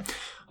 I'm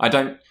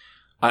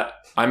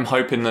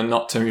hoping that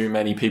not too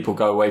many people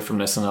go away from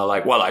this and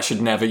are well, I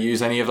should never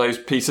use any of those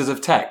pieces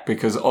of tech,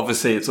 because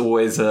obviously it's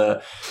always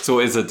a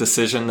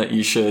decision that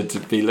you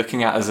should be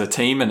looking at as a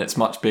team, and it's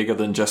much bigger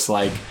than just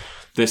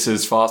this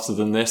is faster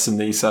than this in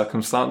these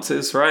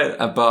circumstances, right?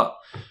 But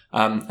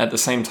at the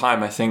same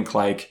time, I think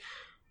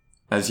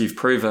as you've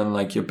proven,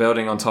 you're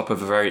building on top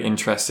of a very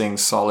interesting,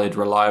 solid,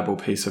 reliable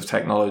piece of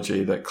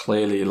technology that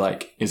clearly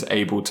is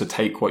able to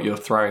take what you're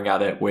throwing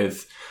at it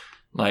with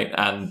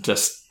and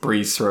just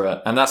breeze through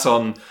it. And that's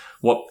on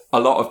what a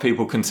lot of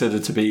people consider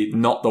to be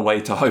not the way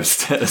to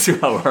host it as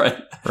well,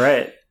 right?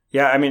 Right.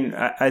 Yeah, I mean,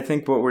 I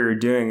think what we were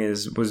doing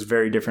was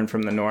very different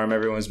from the norm.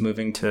 Everyone's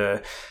moving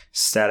to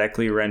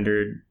statically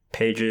rendered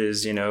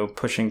pages,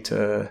 pushing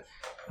to,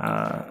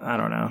 I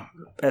don't know,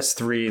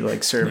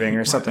 S3 serving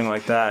or something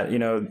like that. The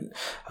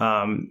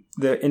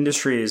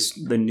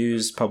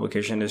news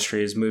publication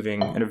industry is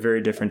moving in a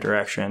very different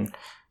direction.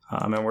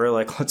 And we're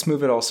let's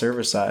move it all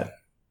server side.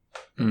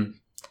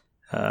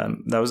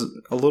 That was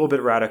a little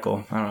bit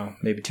radical. I don't know,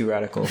 maybe too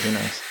radical. Who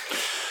knows?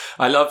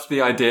 I love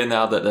the idea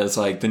now that there's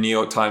like the New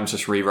York Times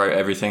just rewrote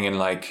everything in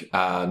like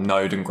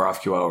Node and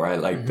GraphQL, right?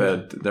 Like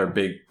they're a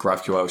big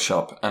GraphQL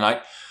shop. And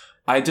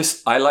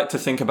I like to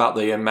think about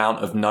the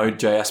amount of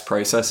Node.js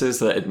processes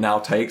that it now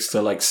takes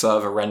to like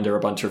server render a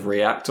bunch of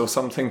React or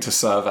something to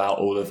serve out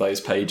all of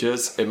those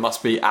pages. It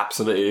must be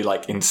absolutely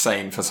like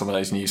insane for some of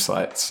those news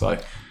sites. So,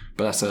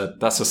 but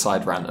that's a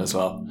side rant as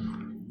well.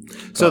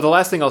 So the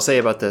last thing I'll say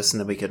about this, and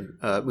then we can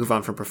move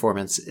on from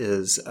performance,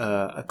 is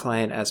a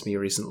client asked me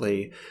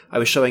recently, I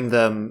was showing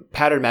them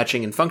pattern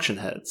matching in function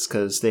heads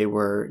because they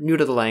were new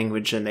to the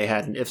language and they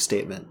had an if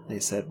statement. They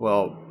said,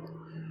 well,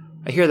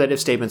 I hear that if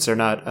statements are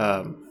not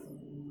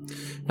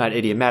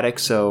idiomatic,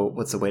 so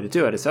what's the way to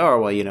do it? I said,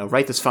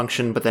 write this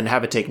function, but then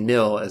have it take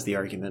nil as the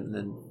argument and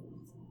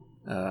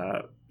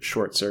then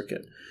short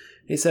circuit.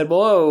 He said,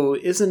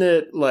 isn't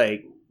it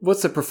like,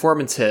 what's the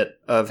performance hit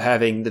of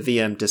having the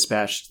VM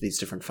dispatch these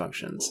different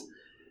functions?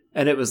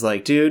 And it was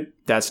like, dude,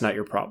 that's not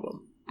your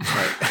problem.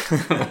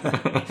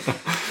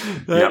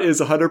 That is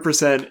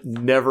 100%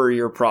 never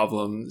your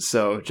problem.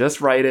 So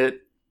just write it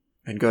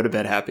and go to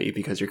bed happy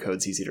because your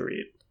code's easy to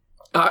read.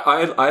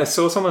 I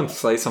saw someone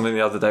say something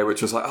the other day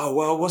which was like,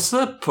 what's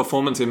the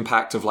performance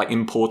impact of like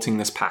importing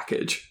this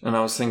package? And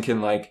I was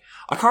thinking like,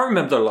 I can't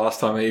remember the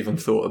last time I even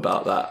thought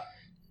about that.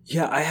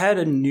 Yeah, I had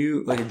a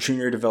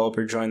junior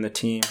developer join the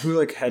team who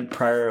like had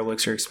prior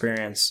Elixir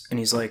experience, and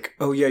he's like,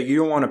 "Oh yeah, you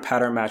don't want a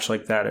pattern match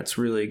like that. It's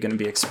really going to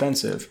be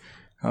expensive."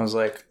 I was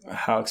like,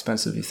 "How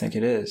expensive do you think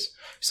it is?"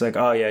 He's like,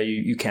 "Oh yeah,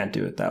 you can't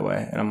do it that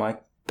way." And I'm like,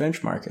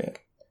 "Benchmark it."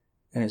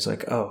 And he's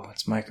like, "Oh,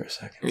 it's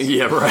microseconds."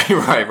 Yeah,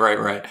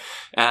 right.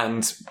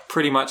 And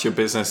pretty much your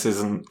business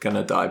isn't going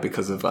to die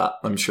because of that,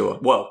 I'm sure.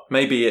 Well,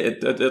 maybe it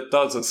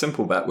does at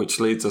SimpleBet, which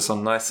leads us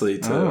on nicely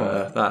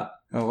to that.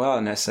 Oh wow,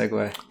 nice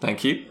segue.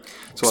 Thank you.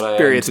 That's what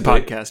experienced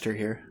podcaster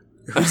here.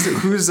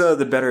 Who's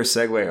the better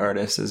segue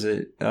artist? Is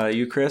it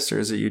you, Chris, or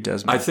is it you,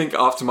 Desmond? I think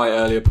after my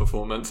earlier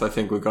performance, I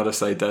think we've got to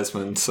say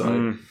Desmond.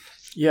 So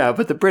yeah,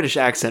 but the British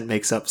accent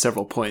makes up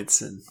several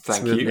points. And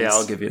thank you. Yeah,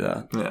 I'll give you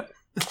that.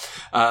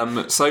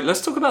 Yeah. So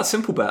let's talk about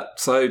SimpleBet.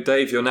 So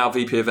Dave, you're now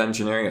VP of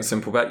Engineering at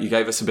SimpleBet. You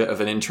gave us a bit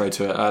of an intro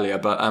to it earlier,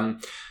 but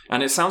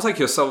and it sounds like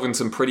you're solving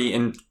some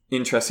pretty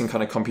interesting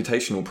kind of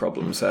computational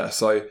problems there.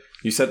 So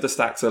you said the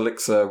stacks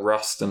Elixir,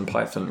 Rust, and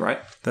Python, right?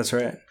 That's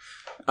right.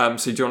 So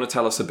do you want to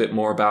tell us a bit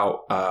more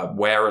about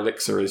where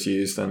Elixir is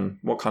used and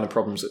what kind of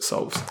problems it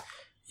solves?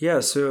 Yeah,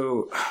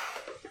 so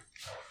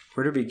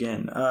where to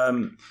begin?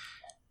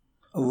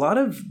 A lot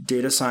of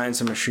data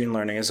science and machine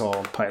learning is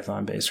all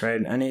Python-based, right?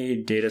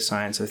 Any data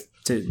scientist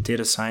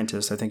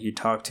I think you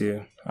talk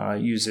to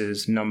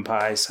uses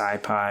NumPy,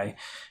 SciPy,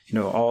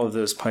 all of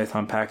those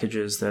Python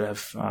packages that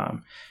have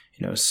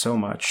so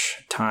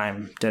much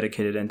time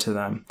dedicated into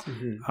them.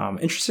 Mm-hmm.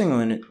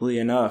 Interestingly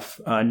enough,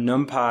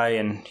 NumPy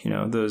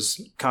and those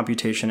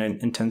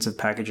computation-intensive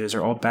packages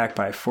are all backed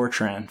by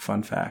Fortran.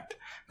 Fun fact.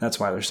 That's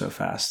why they're so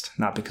fast,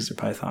 not because they're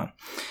Python.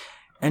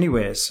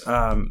 Anyways,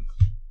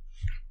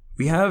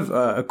 we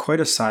have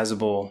quite a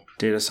sizable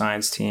data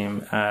science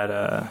team at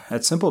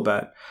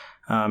SimpleBet.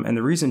 And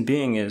the reason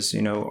being is,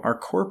 our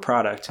core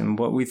product and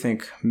what we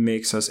think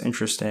makes us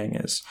interesting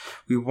is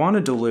we want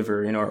to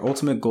deliver, our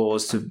ultimate goal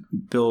is to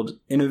build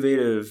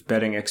innovative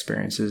betting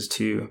experiences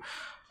to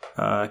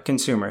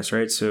consumers,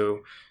 right? So,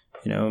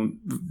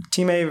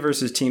 Team A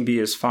versus Team B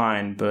is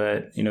fine,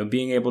 but,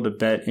 being able to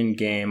bet in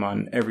game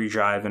on every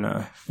drive in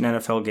an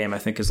NFL game, I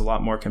think is a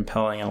lot more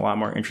compelling and a lot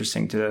more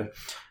interesting to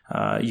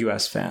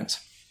US fans.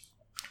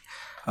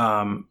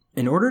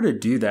 In order to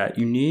do that,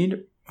 you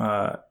need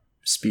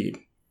speed.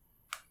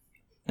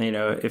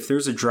 If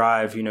there's a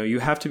drive, you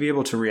have to be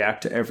able to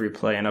react to every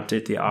play and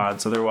update the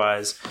odds.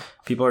 Otherwise,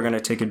 people are going to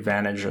take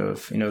advantage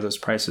of, those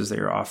prices that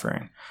you're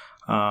offering.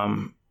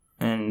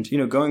 And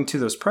going to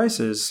those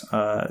prices,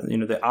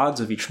 the odds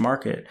of each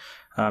market,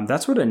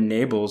 that's what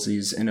enables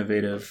these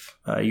innovative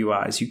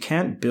UIs. You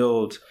can't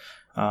build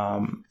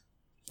an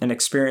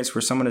experience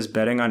where someone is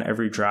betting on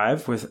every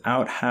drive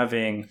without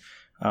having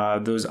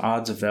those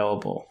odds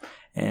available.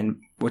 And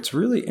what's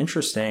really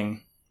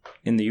interesting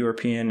in the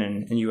European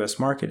and US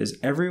market is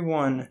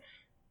everyone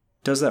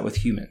does that with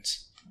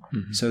humans.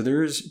 Mm-hmm. So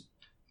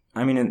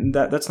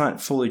that's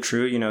not fully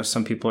true.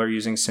 Some people are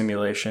using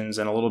simulations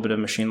and a little bit of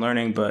machine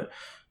learning, but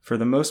for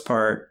the most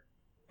part,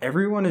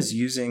 everyone is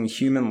using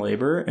human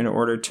labor in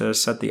order to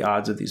set the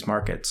odds of these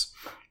markets.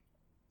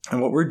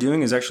 And what we're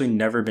doing has actually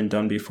never been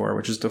done before,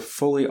 which is to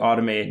fully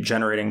automate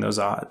generating those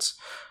odds.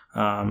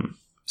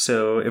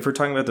 So if we're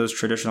talking about those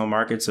traditional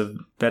markets of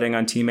betting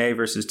on Team A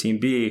versus Team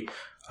B,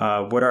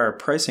 what our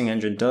pricing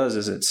engine does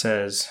is it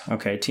says,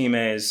 okay, Team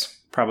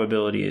A's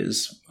probability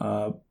is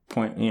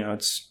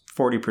it's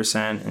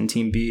 40% and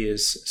Team B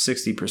is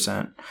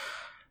 60%.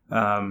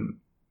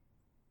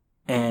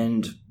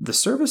 And the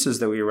services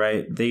that we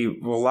write, they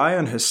rely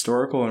on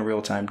historical and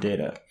real-time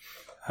data.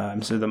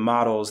 So the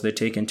models, they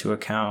take into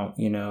account,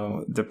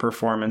 the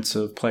performance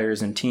of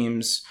players and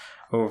teams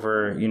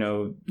over,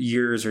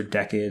 years or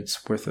decades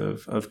worth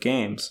of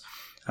games.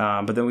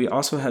 But then we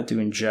also had to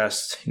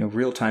ingest,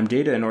 real-time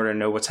data in order to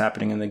know what's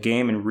happening in the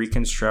game and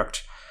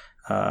reconstruct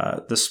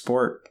the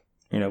sport,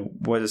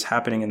 what is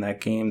happening in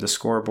that game, the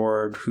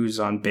scoreboard, who's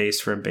on base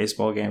for a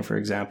baseball game, for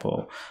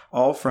example,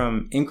 all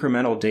from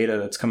incremental data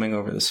that's coming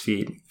over this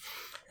feed.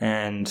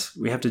 And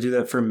we have to do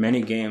that for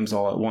many games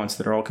all at once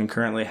that are all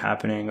concurrently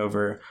happening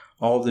over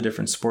all the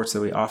different sports that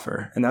we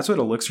offer. And that's what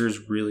Elixir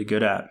is really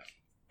good at.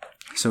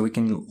 So we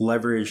can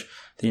leverage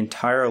the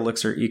entire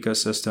Elixir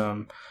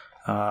ecosystem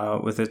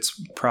with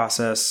its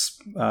process,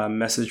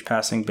 message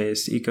passing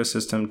based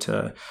ecosystem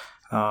to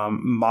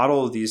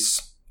model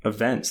these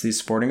events, these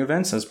sporting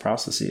events as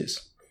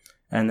processes.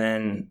 And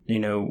then,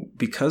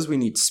 because we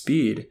need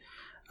speed,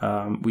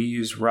 we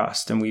use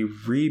Rust and we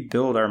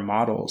rebuild our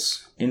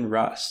models in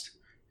Rust.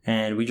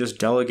 And we just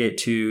delegate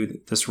to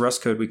this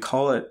Rust code. We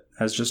call it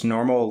as just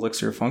normal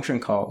Elixir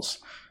function calls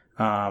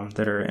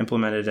that are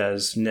implemented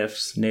as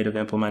NIFs, native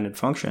implemented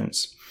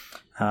functions.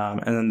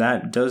 And then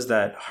that does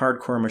that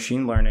hardcore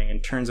machine learning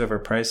and turns over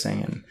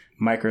pricing in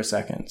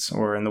microseconds,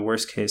 or in the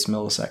worst case,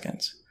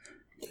 milliseconds,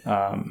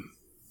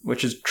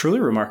 which is truly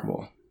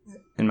remarkable,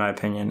 in my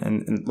opinion.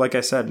 And like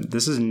I said,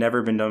 this has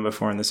never been done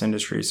before in this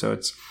industry. So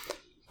it's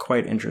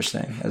quite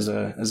interesting as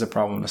a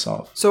problem to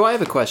solve. So I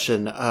have a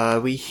question.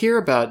 We hear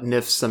about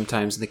NIFs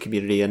sometimes in the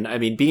community, and I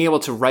mean, being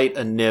able to write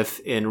a NIF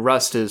in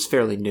Rust is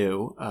fairly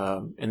new.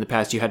 In the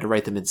past, you had to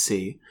write them in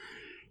C.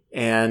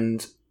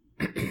 And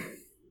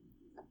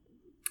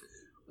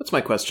what's my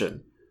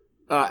question?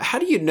 How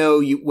do you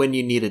know when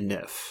you need a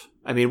NIF?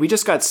 I mean, we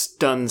just got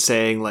done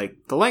saying,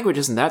 the language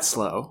isn't that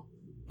slow,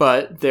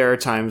 but there are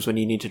times when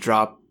you need to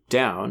drop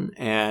down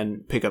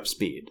and pick up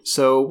speed.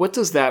 So what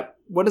does that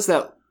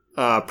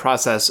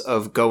process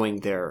of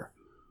going there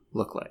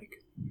look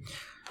like?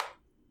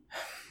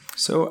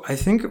 So I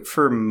think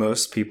for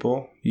most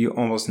people, you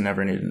almost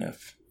never need an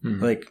if.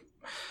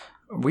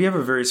 Mm-hmm. We have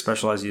a very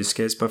specialized use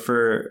case, but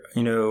for,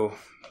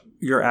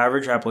 your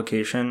average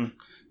application,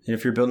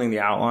 if you're building the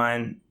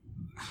outline,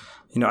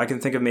 I can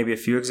think of maybe a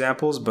few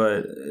examples,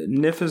 but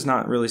NIF is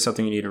not really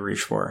something you need to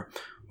reach for.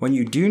 When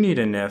you do need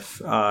a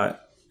NIF,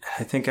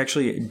 I think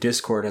actually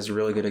Discord has a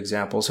really good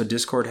example. So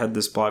Discord had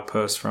this blog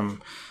post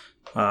from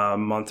a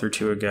month or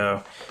two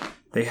ago.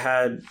 They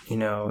had,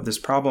 this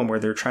problem where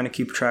they're trying to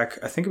keep track,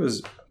 I think it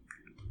was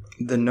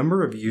the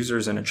number of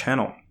users in a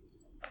channel.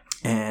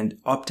 And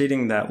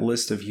updating that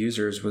list of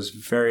users was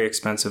very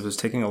expensive. It was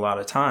taking a lot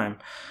of time.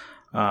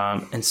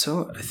 And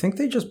so I think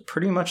they just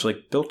pretty much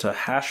built a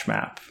hash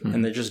map,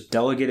 and they just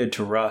delegated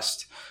to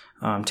Rust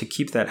to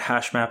keep that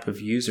hash map of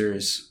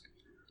users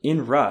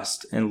in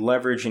Rust and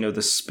leverage,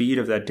 the speed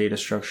of that data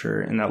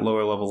structure in that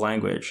lower level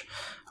language.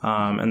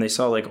 And they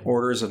saw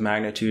orders of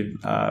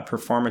magnitude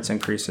performance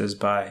increases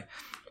by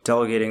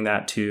delegating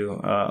that to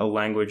a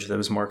language that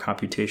was more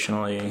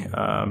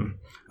computationally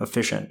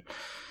efficient.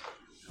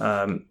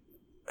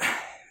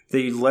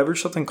 They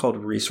leverage something called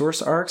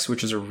resource arcs,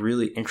 which is a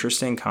really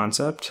interesting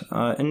concept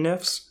in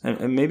NIFs.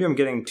 And maybe I'm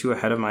getting too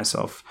ahead of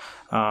myself.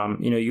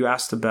 You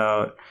asked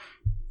about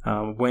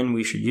when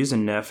we should use a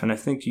NIF, and I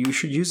think you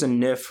should use a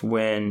NIF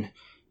when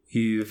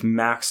you've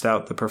maxed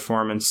out the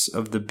performance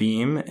of the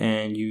beam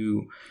and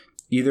you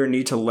either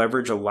need to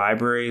leverage a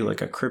library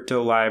like a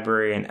crypto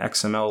library, an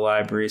XML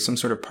library, some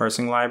sort of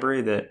parsing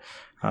library that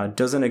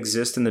doesn't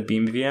exist in the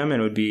Beam VM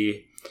and would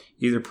be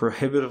either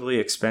prohibitively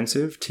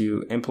expensive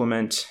to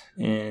implement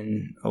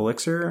in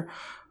Elixir,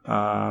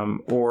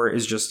 or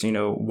is just,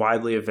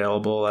 widely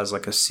available as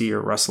a C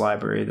or Rust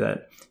library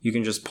that you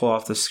can just pull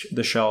off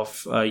the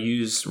shelf,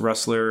 use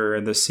Rustler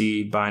or the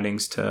C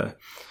bindings to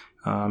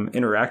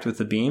interact with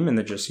the Beam, and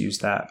then just use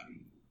that.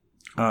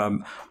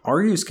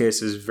 Our use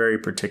case is very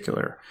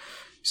particular.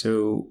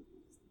 So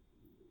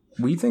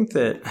we think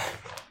that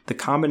the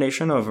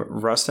combination of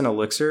Rust and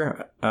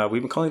Elixir,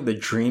 we've been calling it the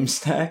Dream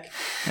Stack.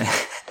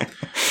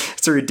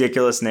 It's a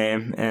ridiculous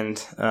name,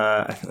 and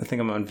I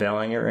think I'm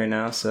unveiling it right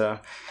now. So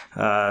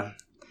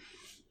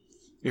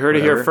you heard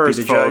it here first,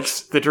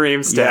 folks. The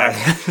Dream Stack.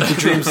 Yeah, the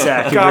Dream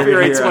Stack.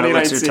 Copyright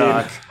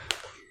 2019.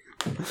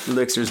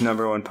 Elixir's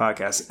 #1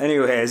 podcast.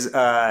 Anyways,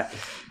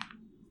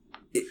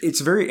 it's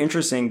very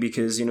interesting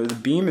because, the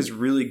Beam is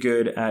really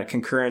good at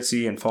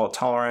concurrency and fault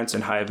tolerance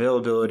and high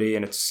availability,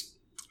 and it's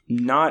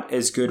not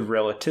as good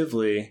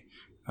relatively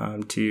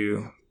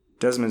to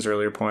Desmond's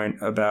earlier point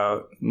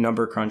about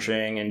number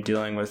crunching and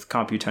dealing with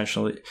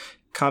computationally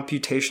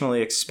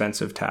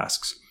expensive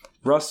tasks.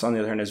 Rust, on the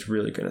other hand, is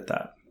really good at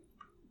that.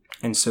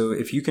 And so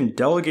if you can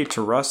delegate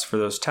to Rust for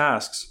those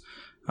tasks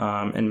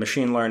and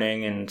machine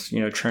learning and,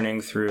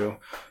 churning through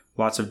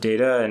lots of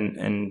data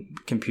and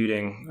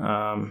computing,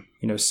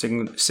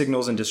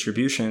 signals and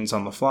distributions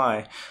on the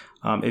fly,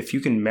 if you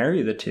can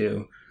marry the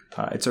two,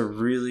 it's a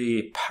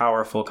really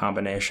powerful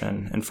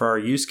combination. And for our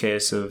use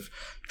case of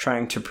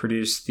trying to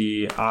produce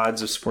the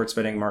odds of sports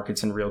betting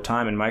markets in real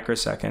time in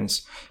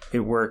microseconds,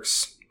 it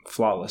works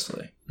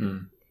flawlessly.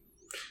 Mm.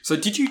 So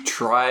did you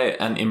try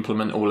and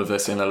implement all of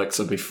this in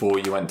Elixir before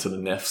you went to the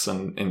NIFs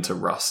and into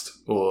Rust?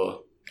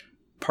 Or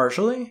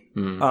partially.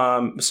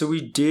 So we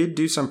did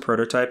do some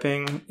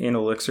prototyping in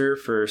Elixir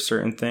for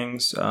certain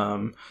things.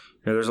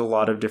 there's a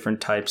lot of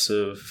different types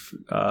of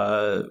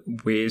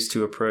ways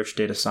to approach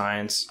data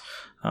science.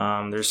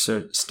 There's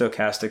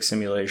stochastic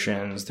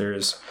simulations.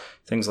 There's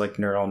things like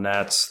neural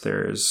nets.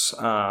 There's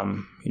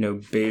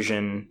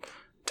Bayesian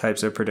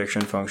types of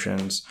prediction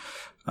functions.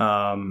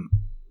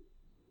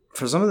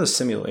 For some of the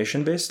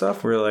simulation-based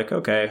stuff, we're like,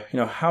 okay,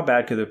 how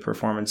bad could the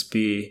performance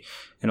be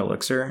in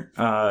Elixir?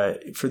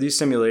 For these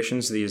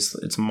simulations,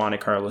 it's a Monte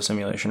Carlo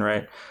simulation,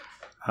 right?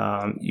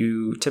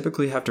 You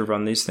typically have to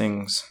run these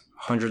things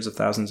hundreds of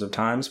thousands of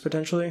times,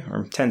 potentially,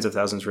 or tens of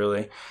thousands,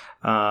 really.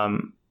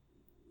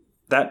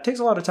 That takes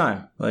a lot of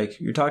time. Like,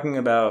 you're talking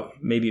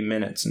about maybe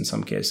minutes in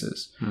some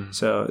cases.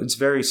 So it's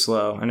very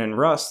slow. And in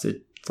Rust,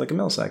 it's like a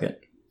millisecond.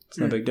 It's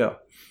no big deal.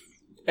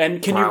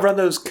 And can you run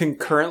those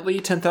concurrently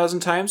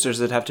 10,000 times, or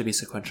does it have to be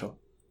sequential?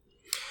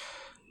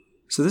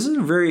 So this is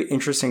a very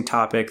interesting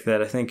topic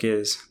that I think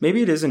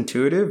maybe it is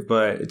intuitive,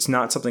 but it's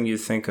not something you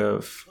think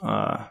of,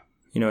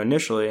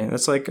 initially. And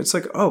it's like,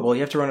 oh, well,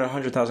 you have to run it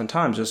 100,000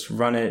 times. Just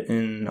run it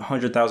in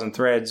 100,000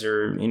 threads,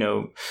 or,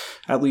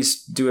 at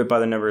least do it by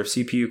the number of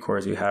CPU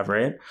cores you have,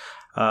 right?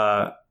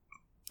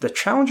 The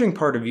challenging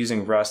part of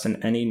using Rust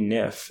in any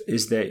NIF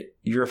is that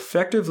you're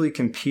effectively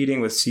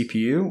competing with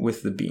CPU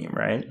with the Beam,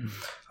 right?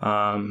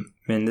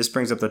 And this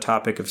brings up the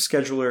topic of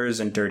schedulers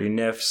and dirty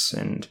NIFs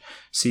and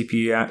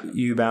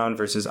CPU-bound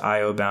versus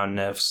IO-bound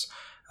NIFs.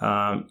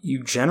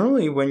 You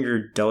generally, when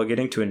you're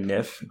delegating to a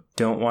NIF,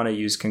 don't want to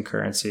use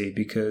concurrency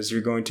because you're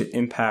going to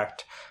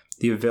impact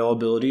the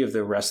availability of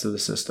the rest of the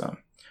system.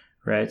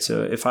 Right.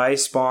 So if I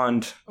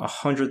spawned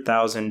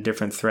 100,000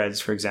 different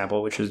threads, for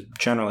example, which is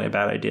generally a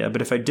bad idea,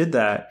 but if I did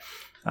that,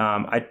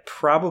 I'd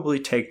probably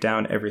take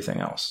down everything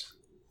else.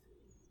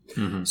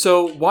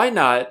 So why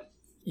not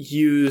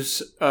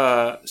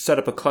set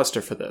up a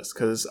cluster for this?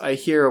 Because I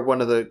hear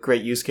one of the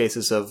great use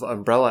cases of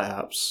Umbrella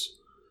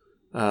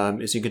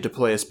apps is you can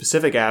deploy a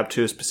specific app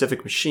to a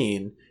specific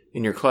machine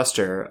in your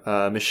cluster,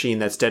 a machine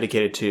that's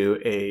dedicated to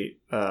a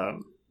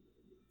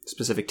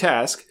specific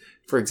task.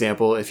 For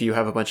example, if you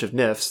have a bunch of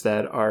NIFs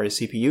that are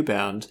CPU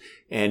bound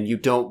and you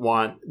don't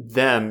want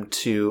them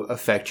to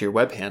affect your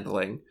web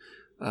handling,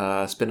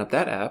 spin up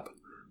that app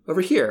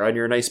over here on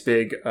your nice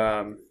big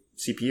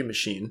CPU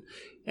machine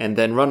and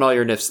then run all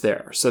your NIFs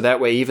there. So that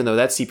way, even though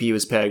that CPU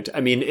is pegged,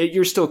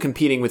 you're still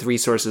competing with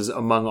resources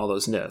among all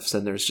those NIFs,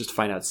 and there's just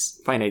finite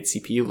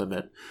CPU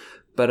limit.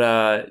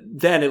 But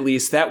then at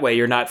least that way,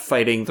 you're not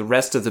fighting the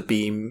rest of the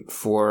Beam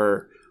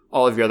for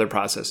all of your other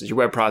processes, your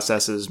web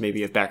processes, maybe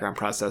you have background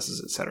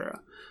processes, etc.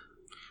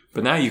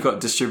 But now you've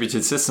got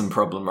distributed system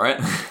problem, right?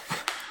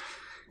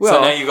 Well, so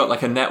now you've got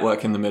like a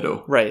network in the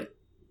middle. Right.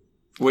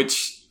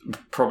 Which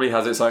probably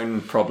has its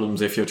own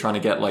problems if you're trying to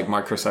get like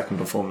microsecond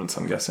performance,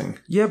 I'm guessing.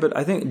 Yeah, but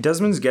I think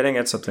Desmond's getting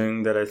at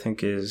something that I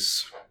think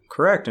is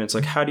correct. And it's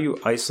like, how do you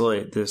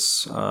isolate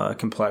this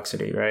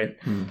complexity, right?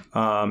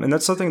 And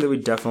that's something that we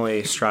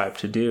definitely strive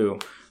to do.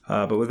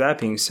 But with that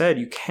being said,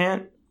 you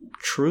can't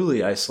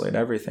truly isolate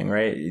everything,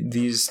 right?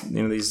 These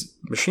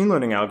machine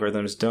learning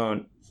algorithms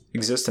don't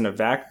exist in a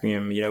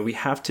vacuum. We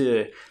have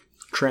to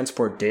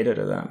transport data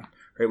to them,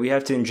 right? We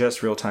have to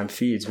ingest real-time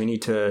feeds. We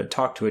need to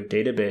talk to a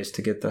database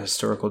to get the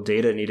historical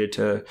data needed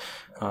to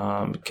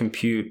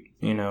compute,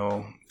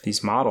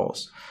 these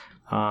models.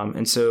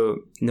 And so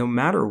no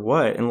matter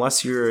what,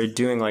 unless you're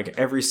doing like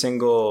every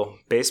single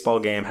baseball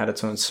game had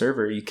its own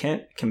server, you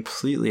can't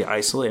completely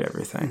isolate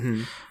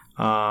everything.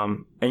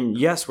 And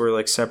yes, we're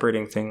like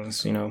separating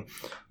things,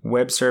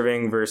 web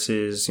serving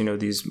versus,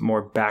 these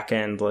more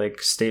back-end like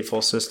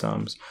stateful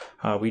systems.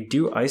 We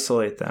do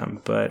isolate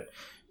them, but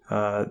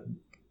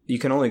you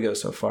can only go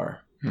so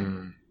far.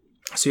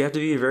 So you have to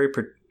be very,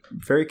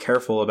 very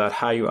careful about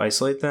how you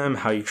isolate them,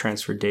 how you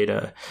transfer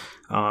data,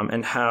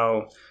 and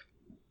how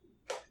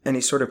any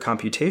sort of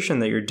computation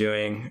that you're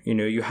doing,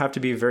 you have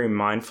to be very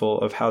mindful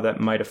of how that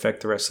might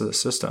affect the rest of the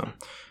system.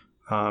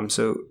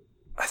 So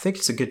I think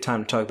it's a good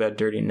time to talk about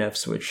dirty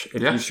NIFs, which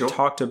if you've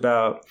talked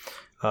about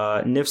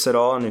NIFs at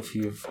all, and if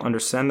you've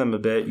understand them a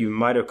bit, you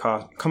might have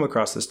come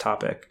across this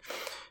topic.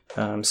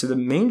 So the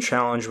main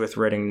challenge with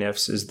writing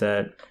NIFs is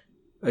that,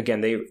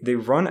 again, they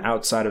run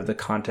outside of the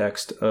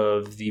context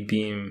of the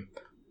Beam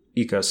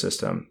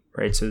ecosystem,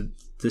 right? So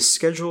the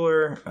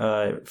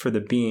scheduler for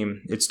the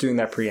Beam, it's doing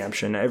that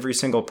preemption. Every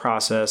single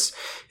process,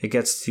 it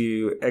gets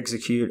to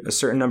execute a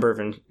certain number of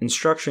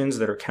instructions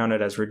that are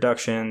counted as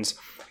reductions,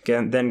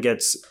 then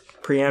gets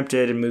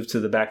preempted and moved to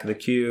the back of the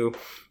queue,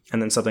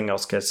 and then something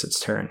else gets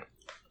its turn.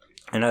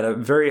 And at a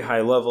very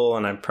high level,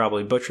 and I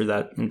probably butchered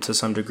that to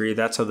some degree,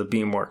 that's how the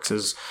Beam works,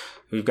 is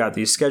we've got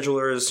these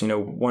schedulers,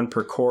 one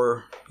per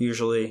core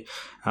usually,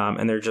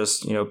 and they're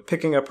just,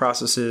 picking up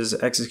processes,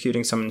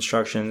 executing some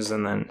instructions,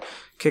 and then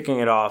kicking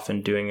it off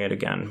and doing it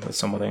again with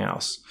something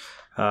else.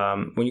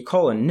 When you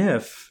call a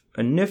NIF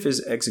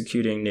is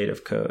executing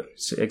native code,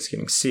 so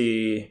executing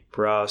C,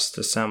 Rust,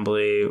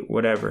 assembly,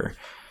 whatever.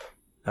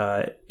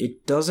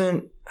 It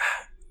doesn't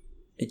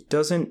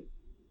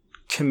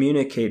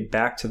communicate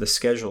back to the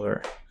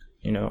scheduler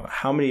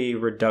how many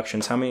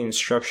reductions, how many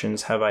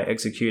instructions have I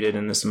executed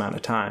in this amount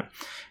of time?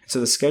 So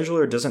the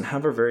scheduler doesn't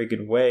have a very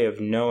good way of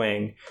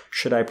knowing,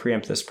 should I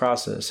preempt this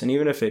process? And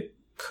even if it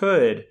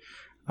could,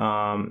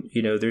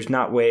 there's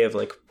not way of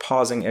like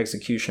pausing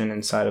execution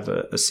inside of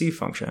a C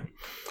function.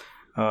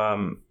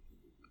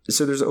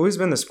 So there's always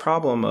been this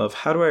problem of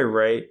how do I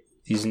write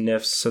these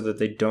NIFs so that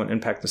they don't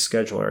impact the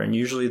scheduler? And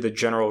usually the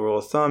general rule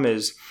of thumb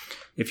is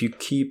if you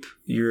keep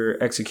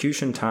your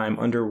execution time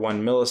under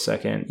 1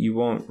 millisecond, you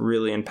won't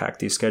really impact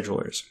these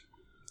schedulers.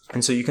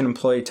 And so you can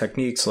employ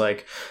techniques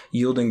like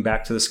yielding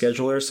back to the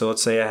scheduler. So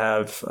let's say I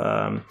have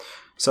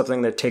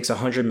something that takes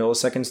 100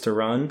 milliseconds to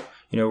run.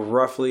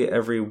 Roughly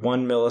every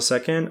 1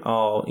 millisecond,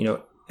 I'll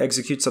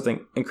execute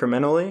something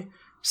incrementally,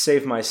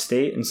 save my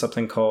state in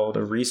something called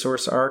a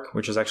resource arc,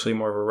 which is actually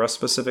more of a Rust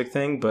specific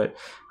thing, but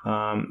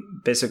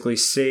basically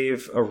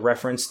save a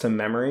reference to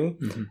memory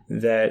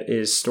that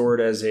is stored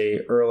as a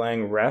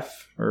Erlang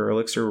ref or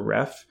Elixir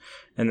ref.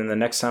 And then the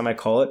next time I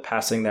call it,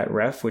 passing that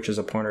ref, which is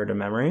a pointer to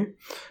memory.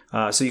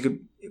 So you could,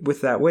 with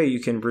that way, you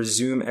can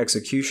resume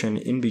execution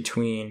in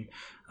between,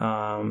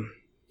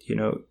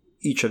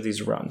 each of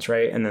these runs,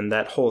 right? And then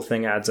that whole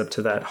thing adds up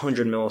to that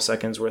 100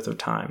 milliseconds worth of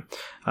time.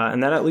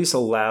 And that at least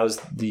allows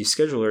the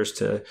schedulers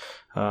to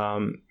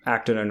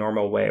act in a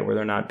normal way where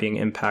they're not being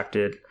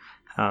impacted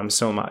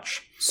so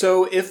much.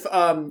 So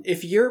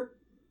if your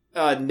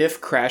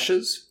NIF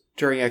crashes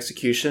during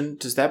execution,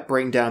 does that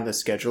bring down the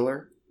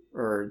scheduler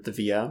or the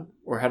VM?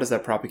 Or how does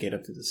that propagate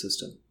up through the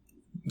system?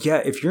 Yeah,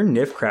 if your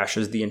NIF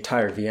crashes, the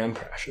entire VM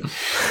crashes.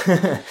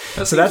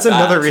 So that's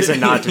another reason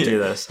not to do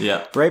this.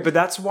 Yeah. Right? But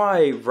that's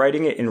why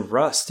writing it in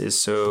Rust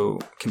is so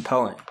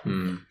compelling.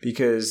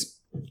 Because,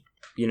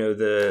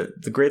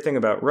 the great thing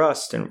about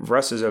Rust, and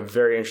Rust is a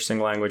very interesting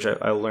language.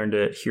 I learned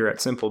it here at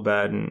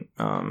Simplebed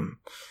and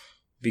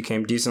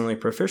became decently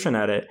proficient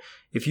at it.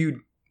 If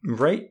you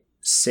write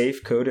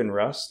safe code in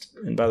Rust,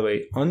 and by the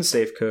way,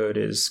 unsafe code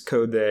is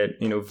code that,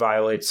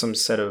 violates some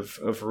set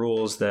of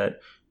rules that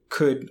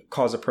could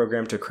cause a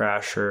program to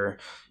crash or,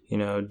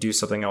 do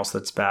something else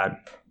that's bad.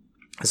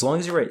 As long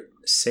as you write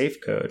safe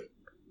code,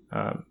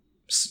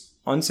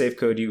 unsafe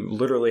code, you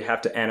literally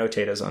have to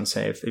annotate as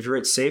unsafe. If you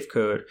write safe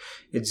code,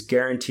 it's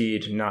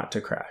guaranteed not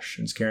to crash.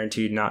 It's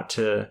guaranteed not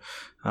to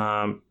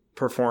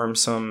perform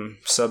some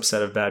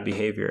subset of bad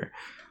behavior.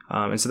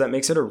 And so that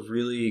makes it a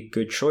really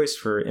good choice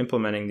for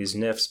implementing these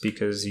NIFs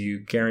because you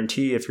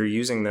guarantee if you're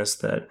using this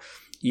that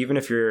even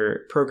if your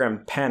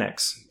program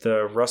panics,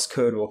 the Rust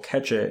code will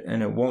catch it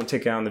and it won't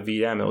take down the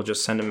VM. It'll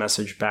just send a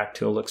message back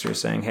to Elixir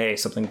saying, hey,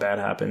 something bad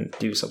happened.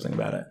 Do something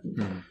about it.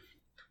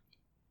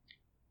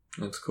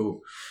 That's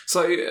cool.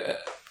 So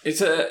is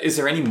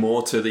there any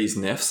more to these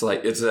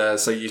NIFs?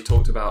 So you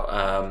talked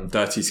about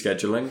dirty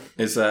scheduling.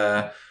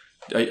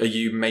 Are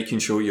you making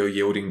sure you're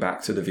yielding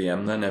back to the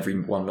VM then every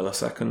 1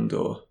 millisecond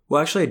or?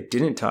 Well, actually, I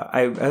didn't talk.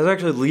 I was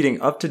actually leading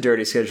up to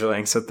dirty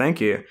scheduling, so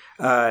thank you.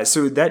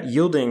 So that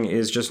yielding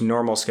is just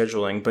normal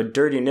scheduling, but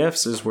dirty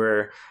NIFs is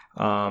where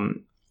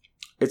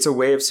it's a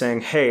way of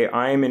saying, hey,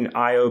 I'm an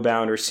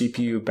IO-bound or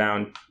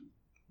CPU-bound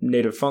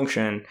native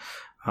function.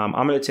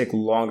 I'm going to take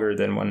longer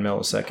than 1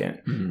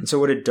 millisecond. And so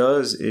what it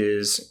does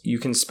is you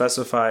can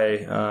specify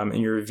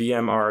in your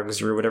VM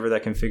args or whatever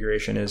that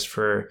configuration is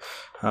for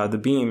the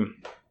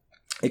Beam,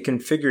 it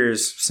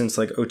configures, since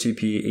like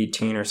OTP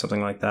 18 or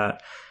something like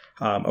that,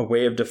 a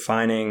way of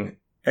defining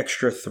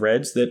extra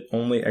threads that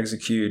only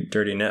execute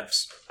dirty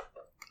NIFs.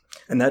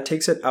 And that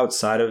takes it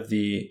outside of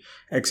the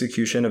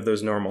execution of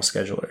those normal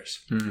schedulers.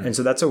 And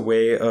so that's a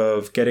way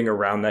of getting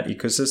around that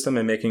ecosystem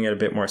and making it a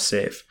bit more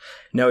safe.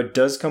 Now, it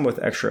does come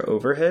with extra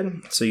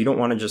overhead. So you don't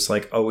want to just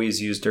like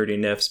always use dirty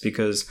NIFs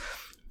because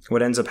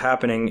what ends up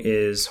happening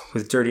is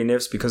with dirty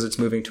NIFs, because it's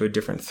moving to a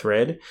different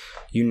thread,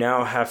 you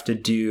now have to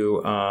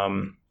do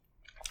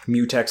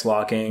mutex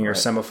locking or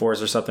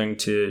semaphores or something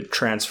to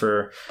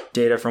transfer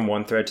data from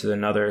one thread to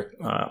another.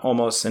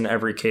 Almost in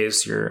every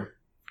case,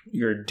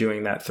 you're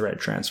doing that thread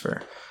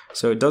transfer.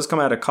 So it does come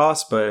at a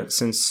cost, but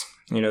since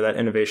that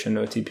innovation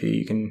in OTP,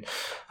 you can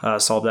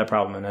solve that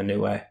problem in a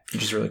new way,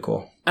 which is really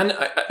cool. And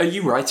are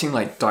you writing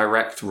like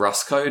direct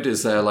Rust code?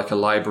 Is there like a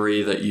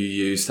library that you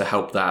use to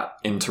help that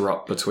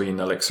interrupt between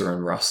Elixir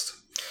and Rust?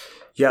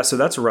 Yeah, so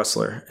that's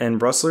Rustler.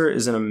 And Rustler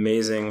is an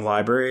amazing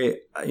library.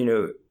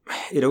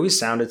 It always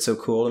sounded so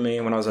cool to me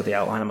when I was at the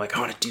outline. I'm like, I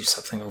want to do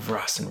something with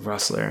Rust and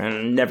Rustler. And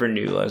I never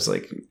knew I was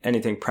like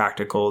anything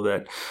practical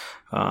that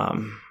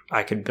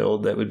I could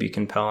build that would be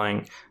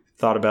compelling.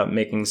 Thought about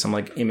making some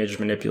like image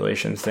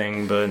manipulation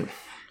thing, but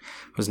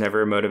was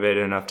never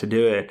motivated enough to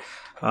do it.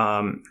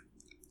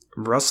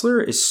 Rustler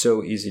is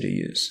so easy to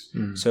use.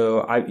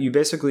 So you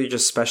basically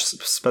just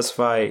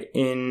specify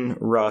in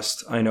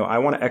Rust, I know I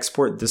want to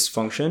export this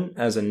function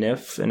as a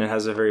NIF and it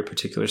has a very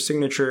particular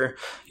signature.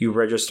 You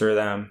register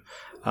them.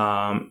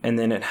 And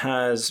then it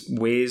has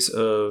ways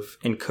of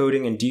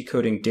encoding and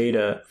decoding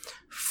data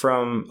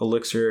from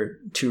Elixir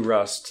to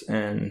Rust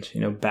and,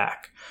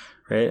 back.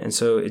 Right. And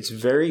so it's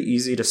very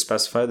easy to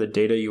specify the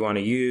data you want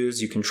to use.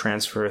 You can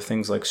transfer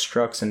things like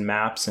structs and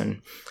maps.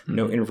 And,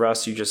 in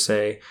Rust, you just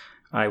say,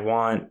 I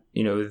want,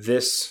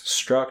 this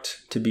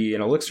struct to be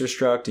an Elixir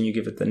struct, and you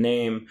give it the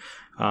name.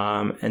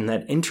 And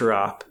that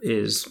interop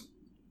is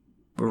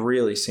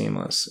really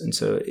seamless. And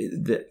so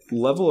the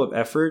level of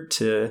effort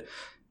to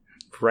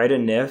write a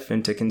NIF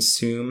and to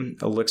consume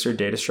Elixir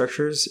data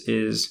structures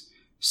is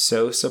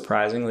so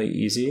surprisingly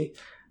easy.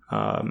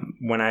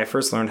 When I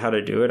first learned how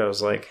to do it, I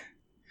was like,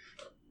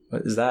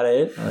 what, is that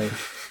it? Like,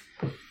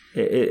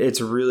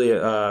 it's really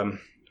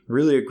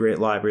a great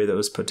library that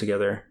was put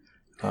together.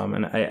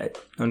 And I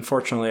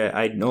unfortunately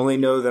only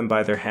know them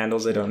by their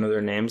handles. I don't know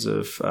their names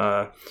of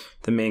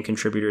the main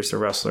contributors to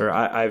Rustler.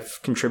 I've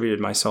contributed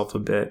myself a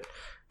bit,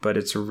 but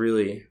it's a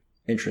really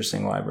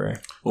interesting library.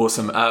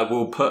 Awesome.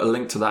 We'll put a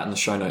link to that in the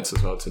show notes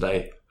as well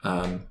today,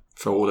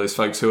 for all those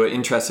folks who are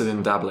interested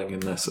in dabbling in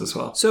this as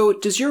well. So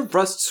does your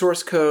Rust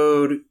source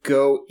code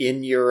go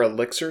in your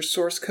Elixir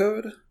source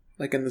code?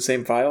 Like in the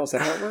same file? Is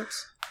that how it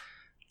works?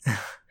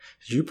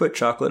 Did you put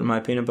chocolate in my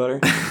peanut butter?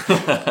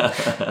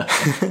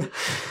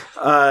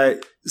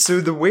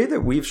 So the way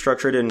that we've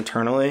structured it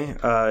internally,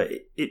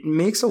 it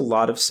makes a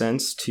lot of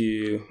sense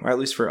to, or at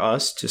least for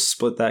us, to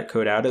split that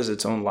code out as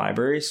its own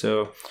library.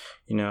 So,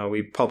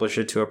 we publish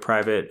it to a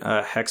private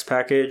hex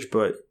package,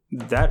 but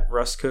that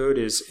Rust code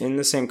is in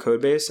the same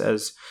code base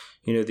as,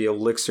 the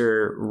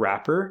Elixir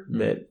wrapper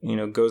that,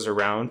 goes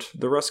around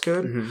the Rust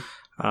code.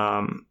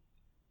 Mm-hmm.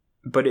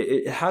 But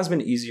it has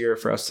been easier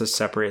for us to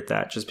separate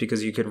that just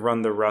because you could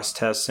run the Rust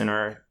tests in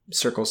our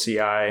Circle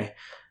CI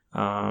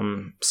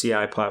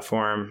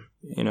platform,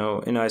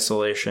 in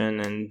isolation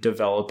and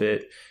develop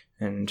it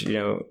and,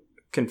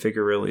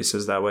 configure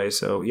releases that way.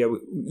 So yeah,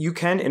 you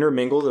can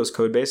intermingle those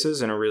code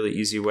bases in a really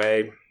easy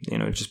way,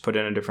 just put it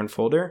in a different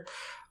folder.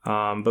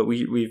 But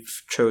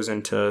we've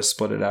chosen to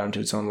split it out into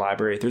its own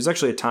library. There's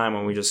actually a time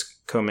when we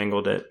just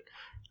commingled it.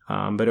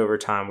 But over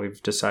time,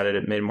 we've decided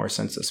it made more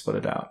sense to split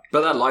it out.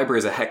 But that library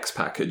is a hex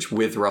package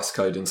with Rust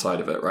code inside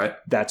of it, right?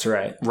 That's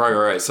right.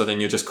 Right. So then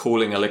you're just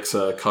calling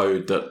Elixir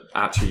code that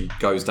actually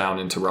goes down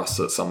into Rust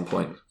at some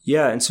point.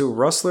 Yeah, and so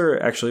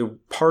Rustler, actually,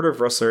 part of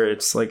Rustler,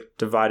 it's like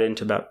divided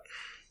into about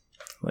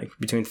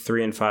between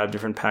 3 and 5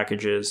 different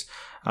packages.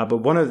 But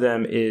one of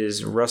them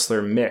is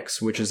Rustler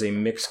Mix, which is a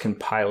mix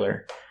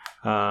compiler.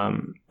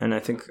 And I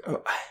think...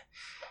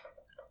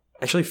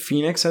 Actually,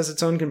 Phoenix has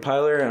its own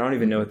compiler. I don't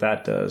even know what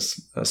that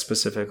does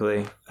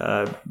specifically.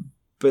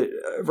 But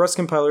Rust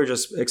compiler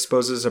just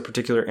exposes a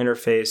particular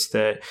interface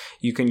that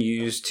you can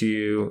use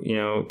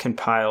to,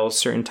 compile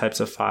certain types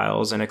of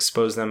files and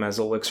expose them as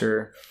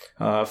Elixir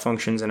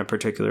functions in a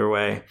particular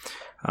way.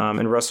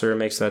 And Rustler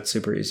makes that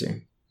super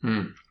easy.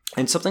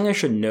 And something I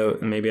should note,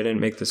 and maybe I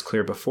didn't make this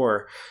clear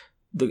before,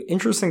 the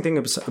interesting thing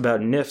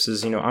about NIFs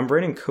is, I'm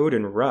writing code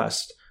in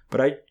Rust,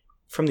 but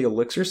from the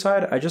Elixir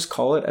side, I just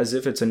call it as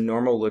if it's a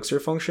normal Elixir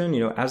function.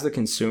 As the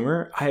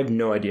consumer, I have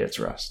no idea it's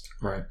Rust.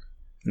 Right.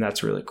 And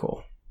that's really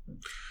cool.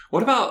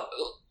 What about,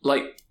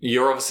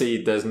 you're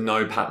obviously, there's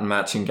no pattern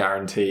matching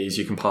guarantees.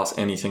 You can pass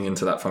anything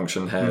into that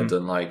function head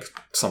and,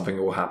 something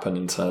will happen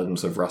in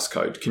terms of Rust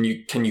code. Can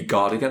you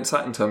guard against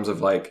that in terms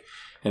of,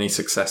 any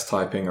success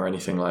typing or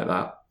anything like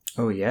that?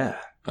 Oh, yeah.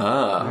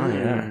 Oh,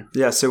 yeah.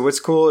 Yeah, so what's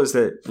cool is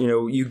that,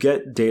 you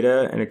get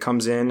data and it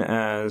comes in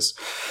as...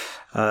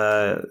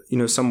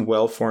 some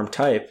well-formed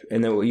type.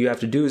 And then what you have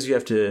to do is you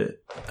have to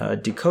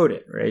decode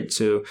it, right?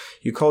 So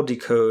you call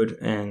decode,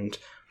 and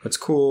what's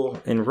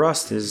cool in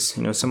Rust is,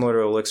 similar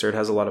to Elixir, it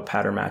has a lot of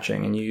pattern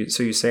matching. And you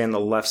say on the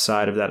left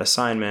side of that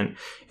assignment,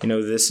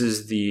 this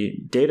is the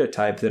data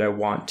type that I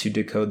want to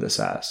decode this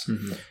as.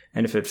 Mm-hmm.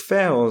 And if it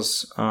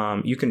fails,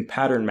 you can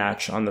pattern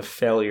match on the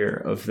failure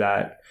of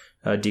that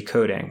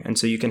decoding. And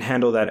so you can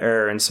handle that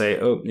error and say,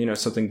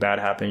 something bad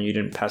happened. You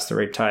didn't pass the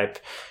right type.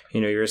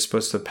 You're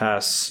supposed to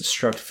pass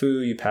struct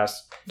foo, you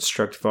passed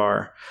struct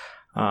var.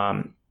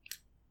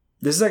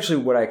 This is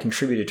actually what I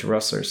contributed to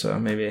Rustler, so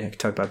maybe I can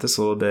talk about this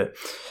a little bit.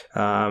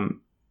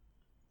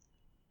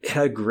 It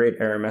had a great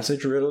error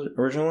message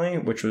originally,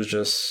 which was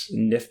just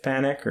NIF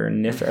panic or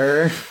NIF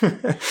error,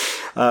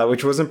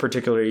 which wasn't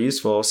particularly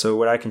useful. So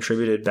what I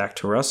contributed back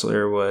to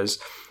Rustler was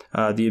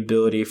the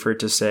ability for it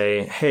to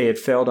say, hey, it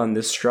failed on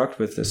this struct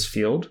with this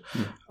field,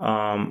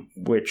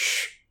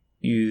 which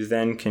you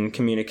then can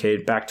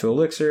communicate back to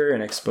Elixir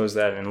and expose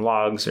that in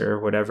logs or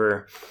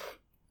whatever.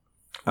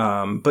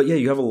 But yeah,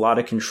 you have a lot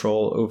of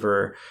control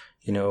over,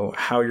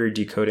 how you're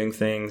decoding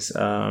things.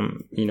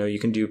 You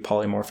can do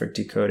polymorphic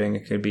decoding.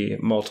 It could be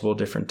multiple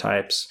different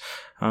types.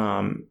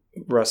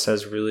 Rust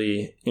has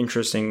really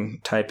interesting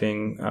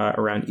typing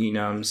around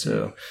enum.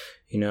 So,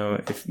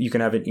 if you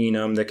can have an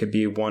enum that could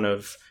be one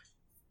of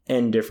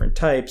n different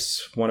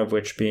types, one of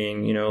which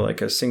being,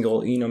 a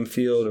single enum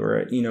field or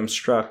an enum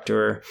struct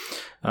or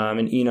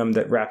an enum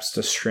that wraps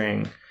the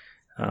string.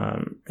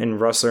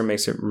 And Rustler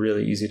makes it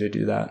really easy to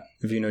do that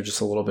if you know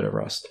just a little bit of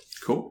Rust.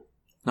 Cool.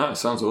 No, it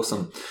sounds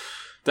awesome.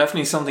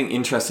 Definitely something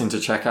interesting to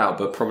check out,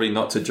 but probably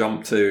not to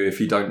jump to if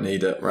you don't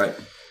need it, right?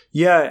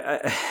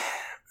 Yeah.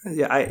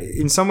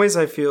 In some ways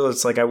I feel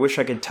it's I wish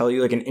I could tell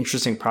you an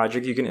interesting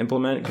project you can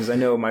implement, because I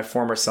know my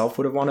former self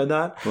would have wanted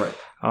that. Right.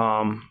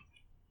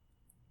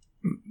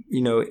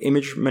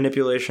 image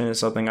manipulation is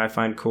something I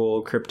find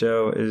cool.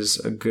 Crypto is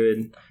a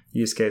good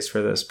use case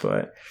for this,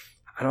 but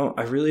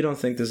I really don't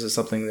think this is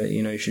something that,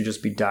 you should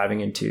just be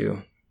diving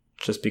into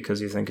just because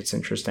you think it's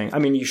interesting. I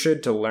mean, you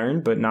should to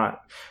learn, but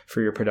not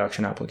for your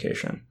production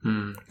application,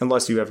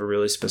 unless you have a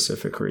really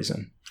specific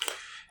reason.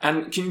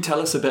 And can you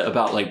tell us a bit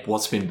about like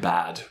what's been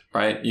bad,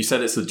 right? You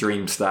said it's a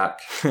dream stack.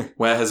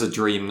 Where has a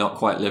dream not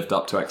quite lived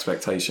up to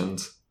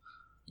expectations?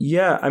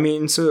 Yeah, I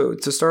mean, so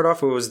to start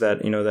off, it was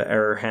that, the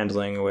error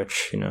handling,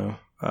 which,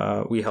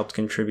 we helped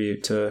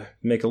contribute to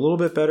make a little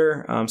bit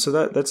better. So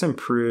that's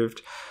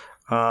improved.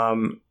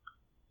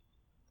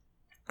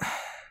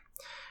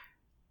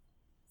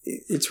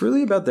 It's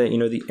really about the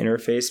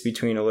interface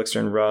between Elixir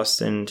and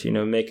Rust and,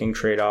 making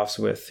trade-offs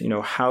with,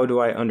 how do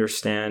I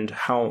understand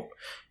how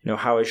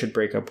I should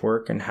break up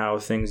work and how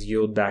things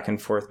yield back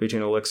and forth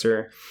between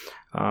Elixir.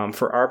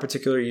 For our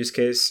particular use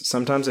case,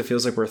 sometimes it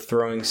feels like we're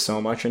throwing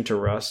so much into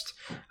Rust.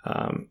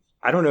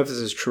 I don't know if this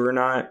is true or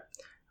not.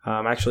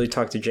 I actually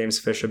talked to James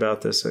Fish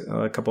about this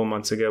a couple of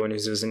months ago when he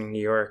was visiting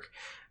New York.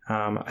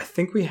 I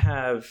think we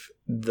have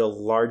the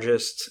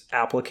largest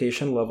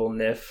application level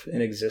NIF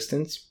in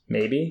existence.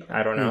 Maybe.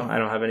 I don't know. I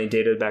don't have any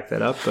data to back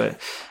that up. But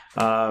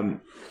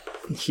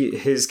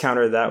his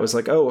counter to that was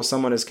like, oh, well,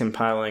 someone is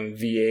compiling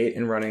V8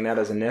 and running that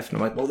as a NIF. And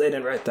I'm like, well, they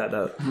didn't write that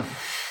up.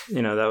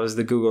 That was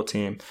the Google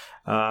team.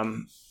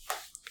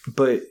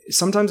 But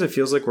sometimes it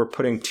feels like we're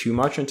putting too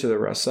much into the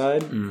Rust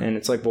side. And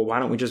it's like, well, why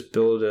don't we just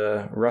build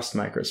a Rust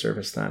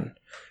microservice then?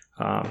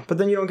 But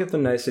then you don't get the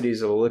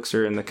niceties of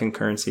Elixir and the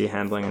concurrency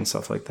handling and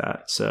stuff like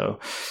that. So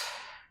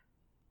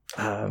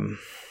I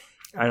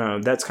don't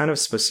know. That's kind of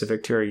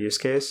specific to our use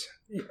case.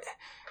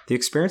 The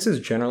experience has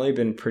generally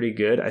been pretty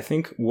good. I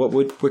think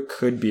what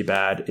could be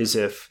bad is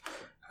if,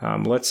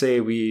 let's say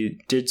we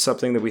did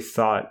something that we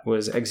thought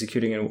was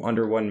executing in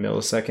under 1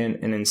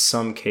 millisecond, and in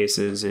some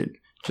cases it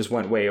just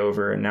went way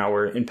over, and now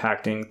we're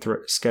impacting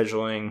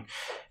scheduling,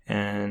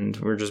 and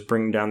we're just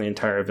bringing down the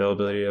entire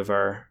availability of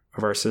our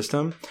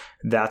system.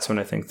 That's when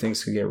I think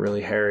things could get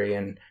really hairy,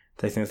 and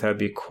I think that would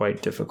be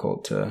quite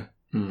difficult to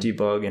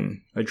debug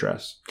and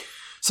address.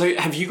 So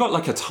have you got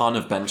like a ton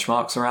of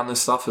benchmarks around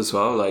this stuff as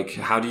well? Like,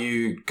 how do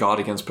you guard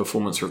against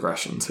performance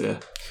regressions here?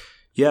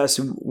 Yeah,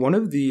 so one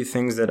of the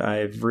things that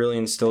I've really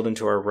instilled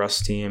into our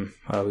Rust team,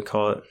 we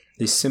call it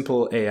the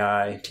Simple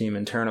AI team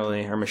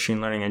internally, our machine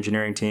learning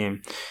engineering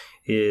team,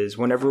 is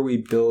whenever we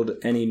build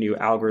any new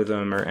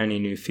algorithm or any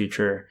new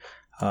feature,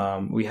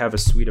 we have a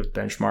suite of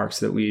benchmarks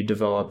that we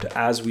developed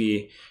as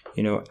we,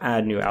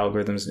 add new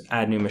algorithms,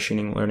 add new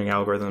machine learning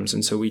algorithms.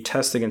 And so we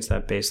test against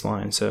that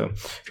baseline. So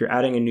if you're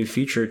adding a new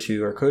feature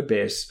to our code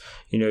base,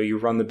 you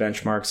run the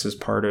benchmarks as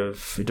part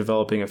of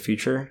developing a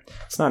feature.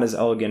 It's not as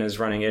elegant as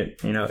running it,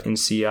 in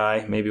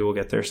CI. Maybe we'll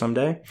get there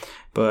someday.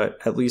 But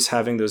at least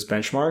having those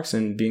benchmarks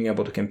and being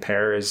able to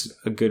compare is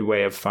a good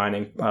way of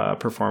finding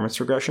performance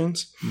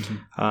regressions.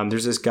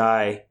 There's this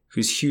guy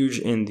who's huge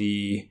in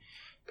the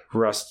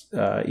Rust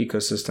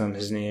ecosystem.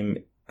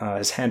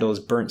 His handle is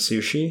Burnt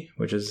Sushi,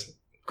 which is a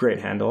great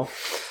handle.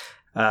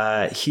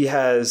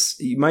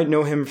 You might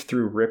know him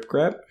through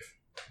RipGrep.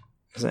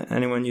 Does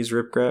anyone use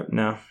RipGrep?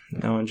 No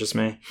one, just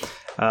me.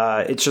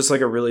 It's just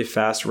like a really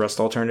fast Rust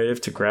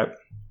alternative to grep.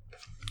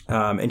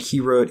 And he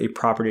wrote a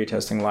property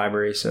testing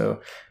library.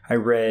 So I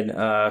read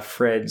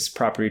Fred's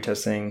property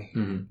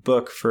testing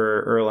book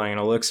for Erlang and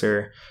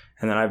Elixir.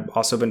 And then I've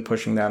also been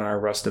pushing that on our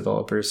Rust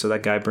developers. So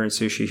that guy, Burnt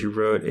Sushi, who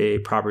wrote a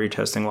property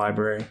testing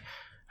library,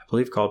 I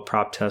believe called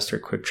Prop Test or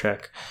Quick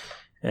Check.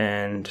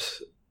 And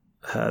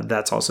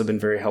that's also been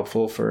very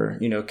helpful for,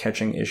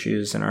 catching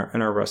issues in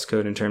our Rust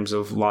code in terms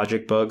of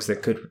logic bugs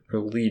that could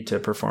lead to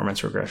performance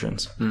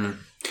regressions.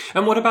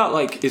 And what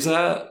about, is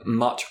there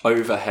much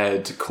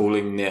overhead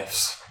calling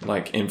NIFs,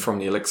 in from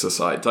the Elixir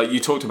side?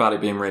 You talked about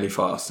it being really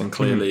fast, and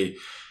clearly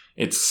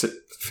it's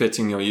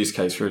fitting your use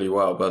case really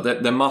well,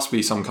 but there must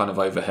be some kind of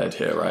overhead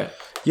here, right?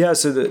 Yeah,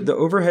 so the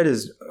overhead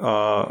is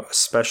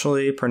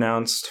especially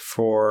pronounced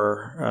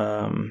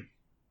for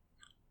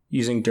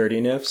using dirty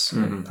NIFs.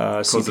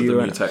 Because of the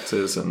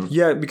mutexes.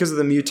 Yeah, because of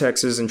the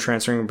mutexes and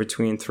transferring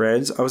between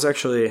threads.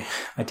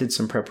 I did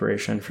some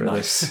preparation for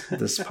this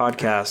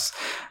podcast,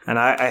 and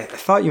I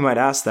thought you might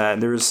ask that.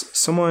 There was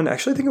someone,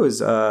 actually I think it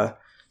was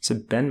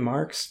Ben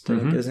Marks, did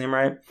I get his name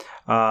right?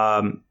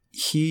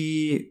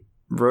 He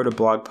wrote a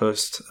blog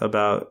post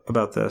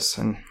about this,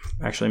 and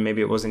actually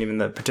maybe it wasn't even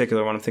the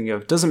particular one I'm thinking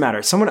of. Doesn't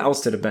matter. Someone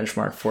else did a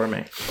benchmark for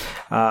me.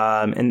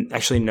 And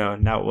actually, no,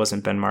 now it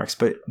wasn't Ben Marks,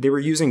 but they were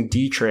using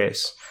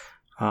dtrace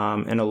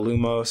and a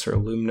Lumos or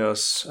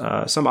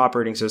Lumnos, some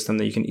operating system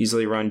that you can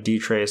easily run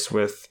dtrace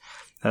with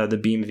the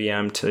Beam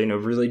VM to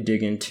really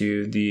dig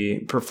into the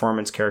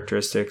performance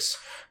characteristics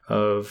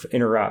of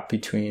interop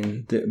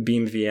between the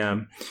Beam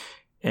VM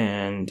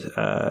and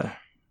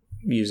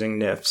using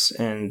NIFs.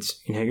 And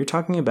you're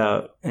talking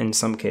about, in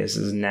some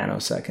cases,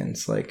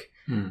 nanoseconds.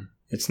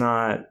 It's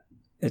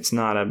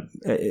not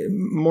a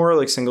more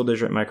like single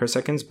digit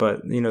microseconds,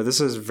 but this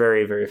is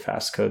very, very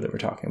fast code that we're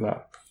talking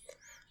about.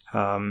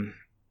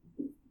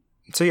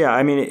 So yeah,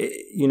 I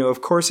mean,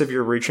 of course, if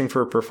you're reaching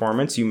for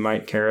performance, you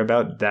might care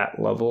about that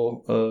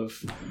level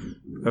of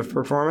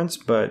performance,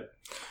 but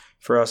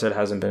for us, it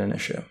hasn't been an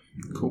issue.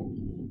 Cool.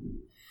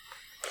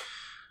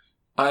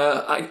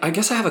 I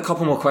guess I have a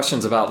couple more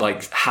questions about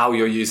like how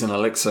you're using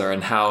Elixir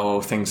and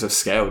how things have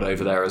scaled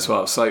over there as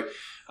well. So,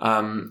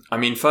 I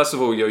mean, first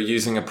of all, you're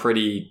using a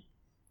pretty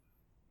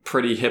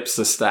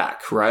hipster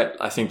stack, right?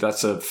 I think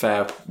that's a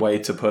fair way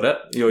to put it.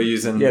 You're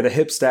using... Yeah, the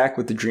hip stack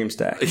with the dream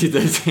stack.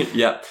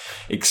 Yeah,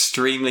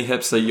 extremely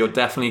hipster. You're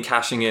definitely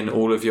cashing in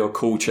all of your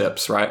cool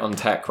chips, right, on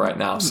tech right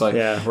now. So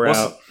yeah, we're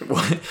out.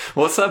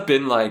 What's that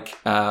been like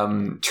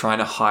trying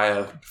to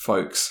hire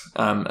folks?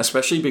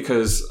 Especially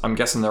because I'm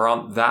guessing there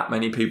aren't that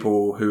many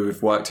people who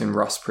have worked in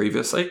Rust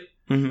previously.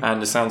 Mm-hmm.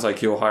 And it sounds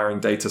like you're hiring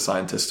data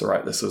scientists to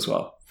write this as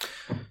well.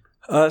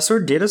 So our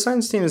data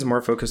science team is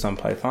more focused on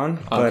Python,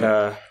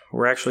 but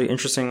we're actually,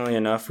 interestingly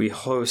enough, we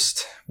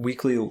host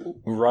weekly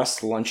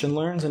Rust lunch and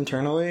learns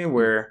internally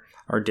where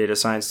our data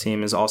science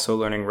team is also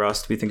learning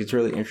Rust. We think it's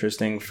really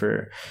interesting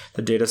for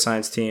the data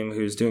science team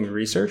who's doing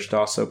research to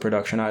also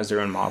productionize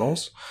their own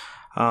models.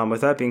 With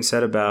that being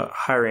said about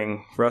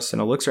hiring Rust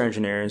and Elixir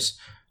engineers,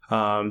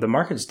 the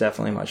market's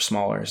definitely much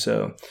smaller.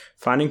 So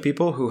finding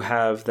people who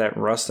have that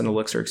Rust and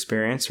Elixir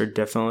experience are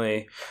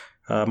definitely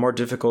more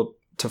difficult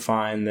to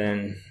find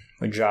than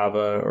a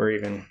Java or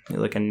even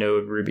like a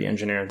Node Ruby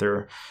engineer.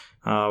 They're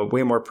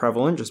way more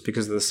prevalent just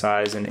because of the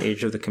size and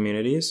age of the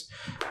communities.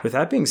 With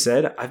that being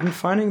said, I've been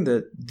finding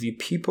that the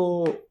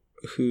people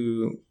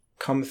who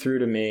come through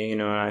to me, on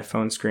an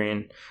iPhone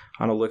screen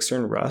on Elixir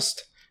and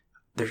Rust,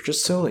 they're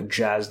just so like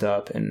jazzed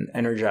up and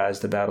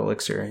energized about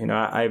Elixir.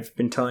 I've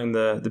been telling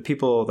the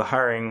people, the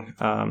hiring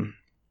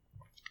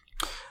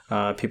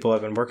people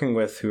I've been working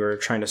with who are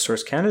trying to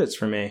source candidates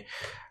for me,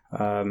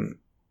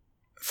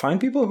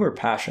 find people who are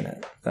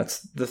passionate.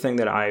 That's the thing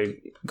that I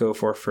go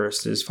for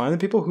first, is find the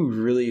people who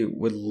really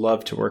would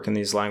love to work in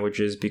these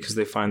languages because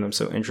they find them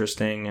so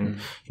interesting. And,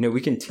 we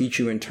can teach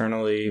you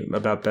internally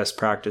about best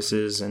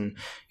practices and,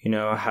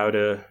 how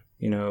to,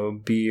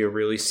 be a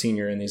really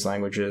senior in these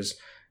languages.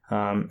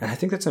 And I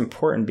think that's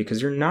important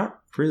because you're not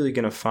really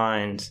going to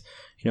find,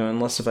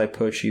 unless if I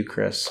poach you,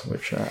 Chris,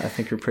 which I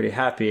think you're pretty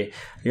happy,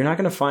 you're not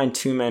going to find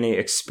too many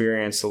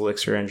experienced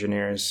Elixir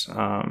engineers.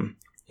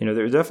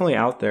 They're definitely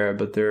out there,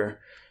 but they're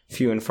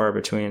few and far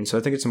between. So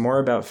I think it's more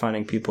about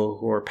finding people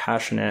who are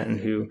passionate and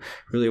who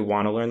really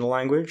want to learn the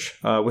language.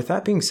 With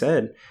that being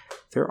said,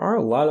 there are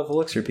a lot of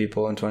Elixir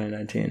people in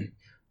 2019.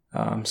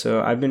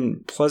 So I've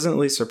been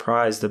pleasantly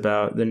surprised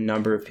about the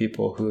number of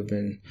people who have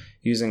been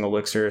using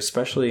Elixir,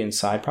 especially in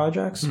side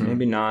projects,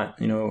 maybe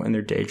not, in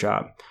their day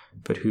job,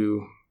 but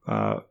who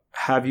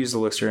have used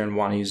Elixir and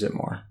want to use it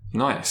more.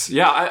 Nice.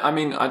 Yeah, I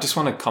mean, I just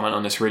want to comment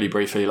on this really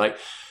briefly. Like,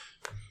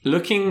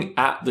 looking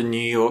at the New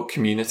York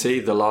community,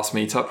 the last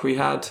meetup we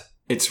had,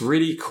 it's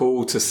really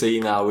cool to see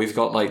now we've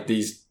got like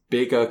these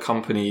bigger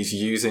companies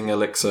using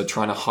Elixir,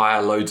 trying to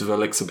hire loads of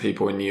Elixir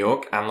people in New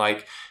York. And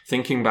like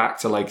thinking back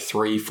to like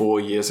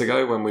 3-4 years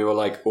ago when we were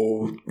like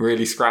all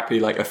really scrappy,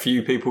 like a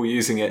few people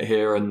using it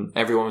here and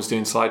everyone was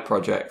doing side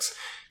projects,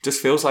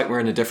 just feels like we're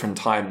in a different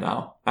time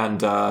now.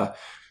 And I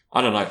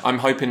don't know, I'm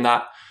hoping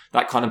that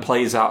kind of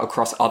plays out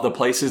across other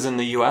places in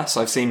the US.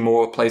 I've seen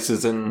more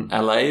places in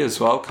LA as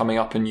well coming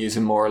up and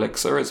using more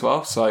Elixir as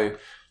well. So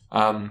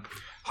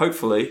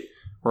hopefully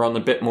we're on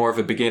a bit more of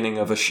a beginning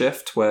of a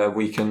shift where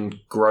we can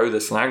grow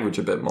this language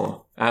a bit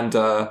more. And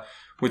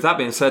with that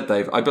being said,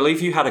 Dave, I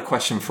believe you had a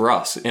question for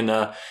us in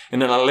an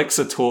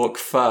Elixir talk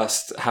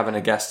first, having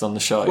a guest on the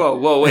show.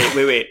 Whoa,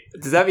 wait.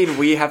 Does that mean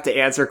we have to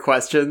answer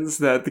questions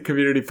that the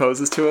community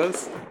poses to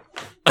us?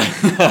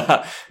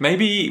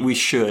 Maybe we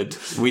should.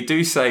 We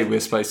do say we're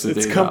supposed to do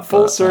that. It's come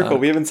full circle.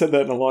 We haven't said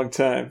that in a long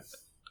time.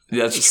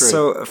 That's true.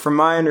 So from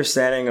my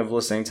understanding of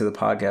listening to the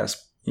podcast,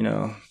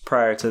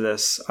 prior to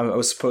this, I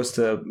was supposed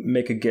to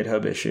make a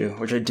GitHub issue,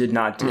 which I did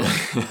not do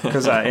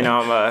because I'm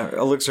a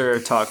Elixir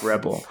Talk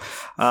rebel.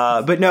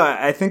 But no,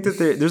 I think that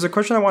there's a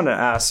question I wanted to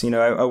ask.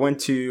 I went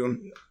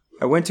to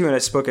and I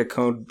spoke at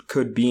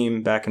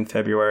Codebeam back in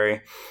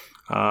February,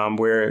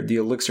 where the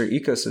Elixir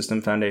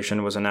Ecosystem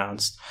Foundation was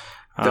announced.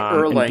 The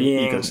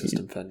Erlang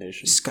Ecosystem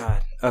Foundation.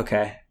 Scott.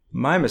 Okay.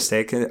 My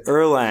mistake. The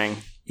Erlang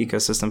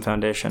Ecosystem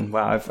Foundation.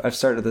 Wow, I've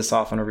started this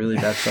off on a really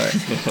bad start.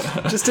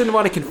 Just didn't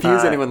want to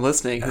confuse anyone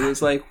listening who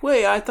was like,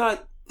 wait, I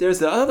thought there's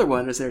the other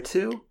one. Is there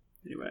two?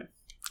 Anyway.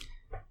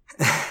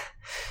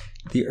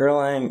 The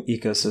Erlang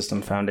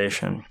Ecosystem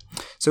Foundation.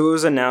 So it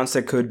was announced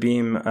at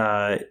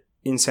Codebeam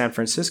in San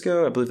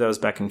Francisco. I believe that was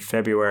back in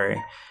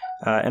February.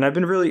 And I've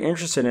been really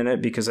interested in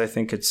it because I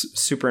think it's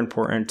super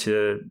important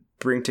to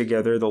bring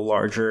together the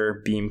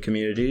larger Beam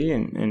community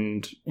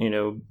and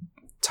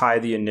tie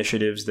the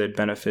initiatives that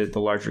benefit the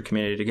larger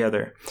community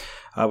together.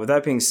 With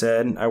that being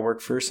said, I work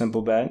for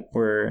Simplebet.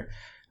 We're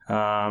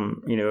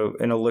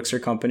an Elixir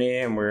company,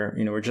 and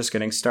we're just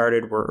getting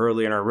started. We're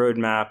early in our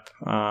roadmap.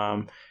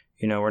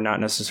 We're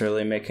not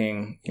necessarily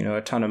making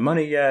a ton of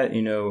money yet.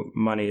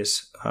 Money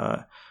is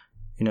a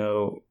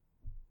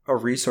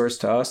resource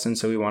to us, and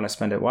so we want to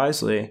spend it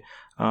wisely.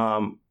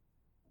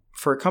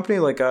 for a company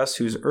like us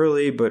who's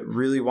early but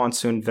really wants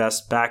to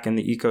invest back in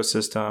the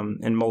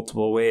ecosystem in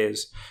multiple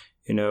ways,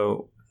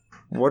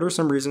 what are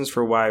some reasons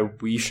for why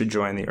we should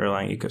join the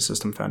Erlang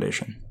Ecosystem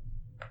Foundation?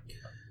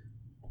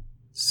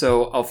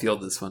 So I'll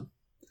field this one.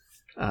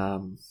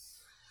 And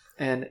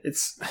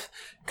it's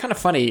kind of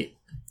funny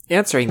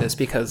answering this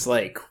because,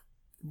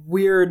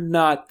 we're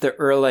not the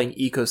Erlang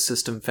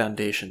Ecosystem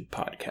Foundation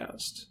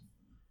podcast.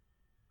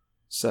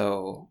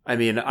 So,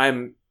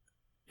 I'm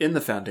in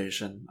the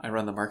foundation. I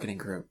run the marketing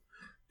group.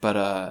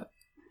 But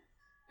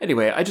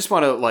anyway, I just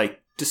want to,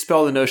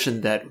 dispel the notion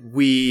that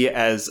we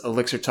as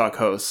Elixir Talk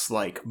hosts,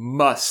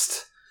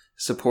 must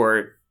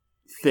support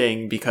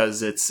thing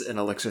because it's an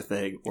Elixir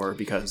thing or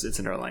because it's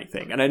an Erlang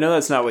thing. And I know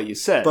that's not what you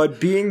said. But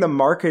being the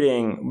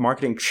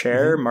marketing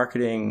chair,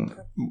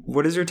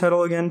 what is your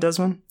title again,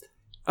 Desmond?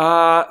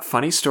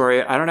 Funny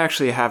story. I don't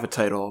actually have a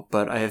title,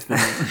 but I have been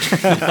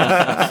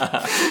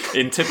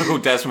in typical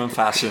Desmond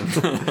fashion.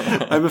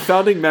 I'm a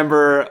founding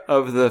member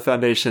of the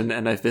foundation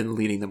and I've been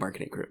leading the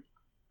marketing group.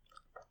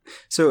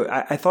 So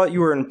I thought you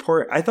were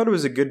important. I thought it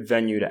was a good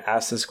venue to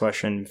ask this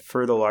question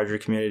for the larger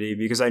community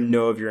because I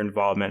know of your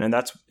involvement, and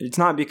it's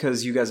not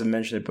because you guys have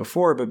mentioned it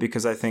before, but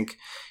because I think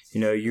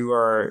you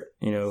are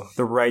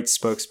the right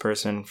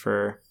spokesperson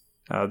for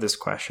this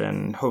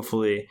question.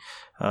 Hopefully,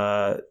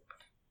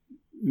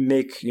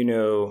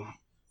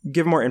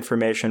 give more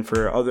information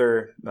for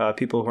other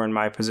people who are in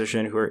my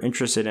position who are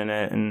interested in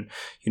it and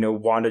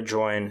want to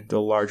join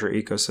the larger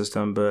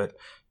ecosystem, but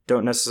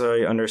don't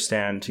necessarily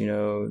understand,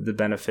 the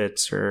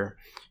benefits or,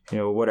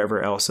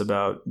 whatever else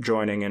about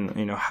joining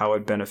and, how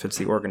it benefits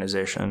the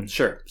organization.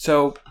 Sure.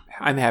 So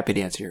I'm happy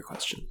to answer your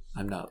question.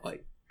 I'm not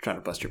trying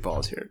to bust your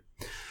balls here.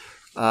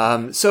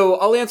 So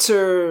I'll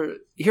answer.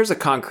 Here's a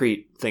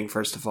concrete thing,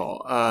 first of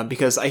all,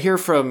 because I hear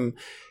from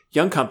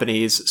young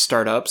companies,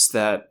 startups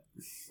that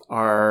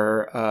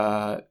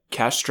are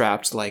cash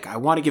strapped. I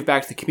want to give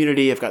back to the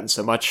community. I've gotten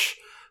so much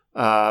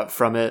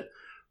from it,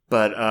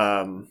 but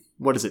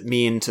what does it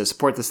mean to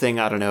support this thing?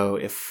 I don't know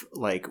if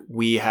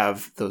we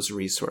have those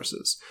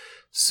resources.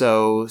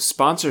 So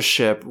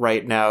sponsorship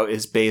right now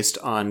is based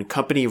on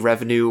company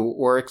revenue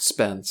or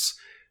expense,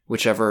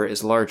 whichever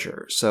is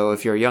larger. So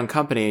if you're a young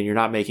company and you're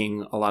not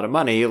making a lot of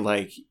money,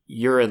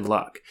 you're in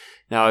luck.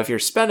 Now, if you're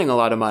spending a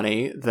lot of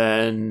money,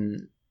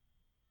 then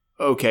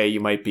okay, you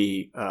might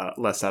be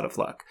less out of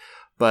luck.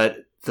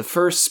 But the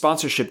first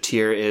sponsorship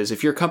tier is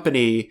if your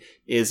company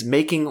is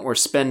making or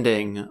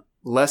spending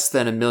less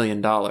than $1 million,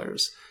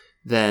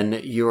 then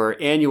your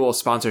annual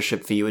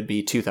sponsorship fee would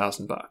be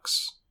 $2,000.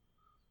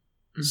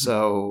 Mm-hmm.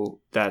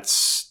 So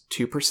that's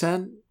 2%,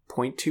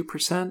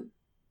 0.2%.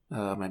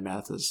 My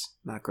math is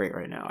not great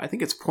right now. I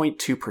think it's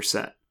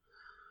 0.2%,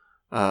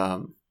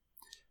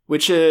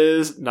 which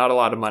is not a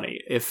lot of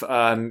money. If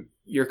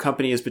your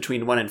company is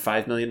between $1 and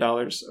 $5 million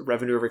of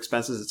revenue over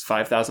expenses, it's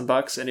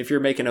 $5,000. And if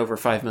you're making over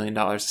 $5 million,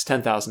 it's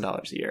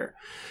 $10,000 a year.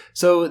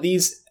 So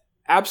these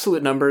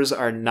absolute numbers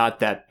are not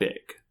that big.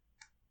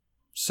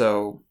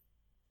 So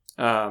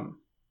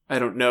I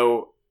don't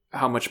know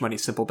how much money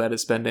SimpleBet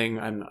is spending.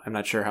 I'm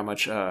not sure how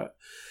much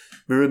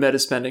MuruMed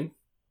is spending.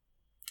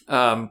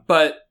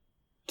 But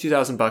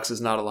 $2,000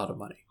 is not a lot of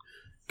money,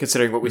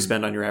 considering what we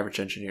spend on your average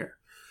engineer.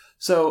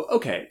 So,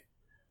 okay.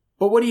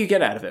 But what do you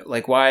get out of it?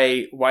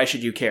 Why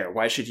should you care?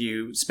 Why should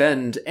you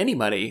spend any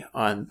money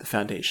on the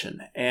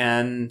foundation?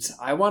 And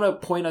I want to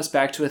point us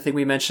back to a thing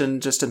we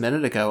mentioned just a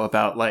minute ago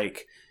about,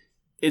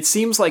 it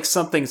seems like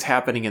something's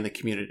happening in the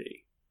community.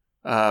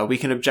 We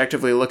can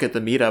objectively look at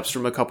the meetups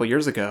from a couple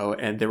years ago,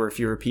 and there were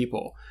fewer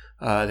people.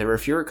 There were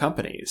fewer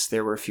companies.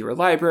 There were fewer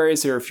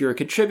libraries. There were fewer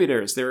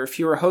contributors. There were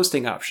fewer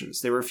hosting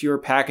options. There were fewer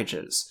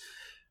packages.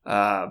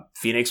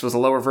 Phoenix was a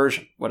lower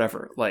version,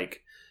 whatever.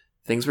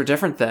 Things were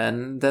different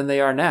then than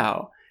they are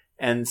now.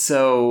 And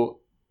so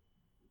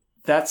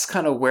that's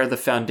kind of where the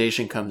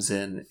foundation comes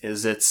in,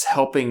 is it's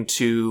helping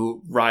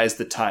to rise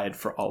the tide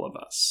for all of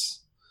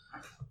us.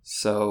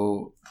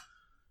 So,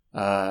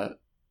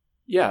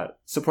 yeah,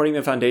 supporting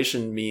the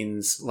foundation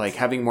means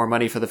having more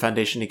money for the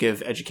foundation to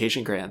give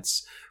education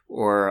grants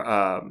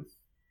or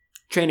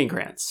training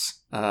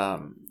grants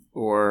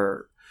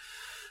or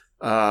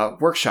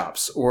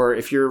workshops, or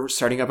if you're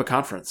starting up a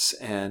conference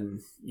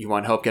and you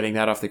want help getting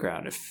that off the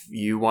ground. If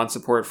you want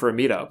support for a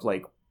meetup,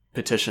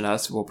 petition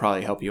us, we'll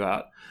probably help you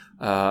out.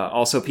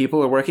 Also,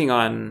 people are working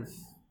on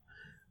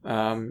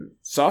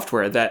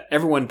software that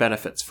everyone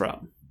benefits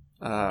from.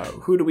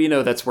 Who do we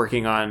know that's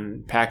working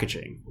on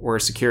packaging or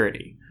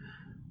security?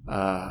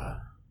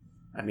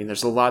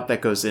 There's a lot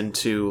that goes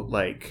into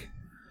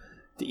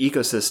the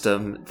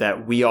ecosystem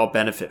that we all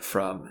benefit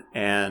from,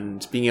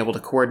 and being able to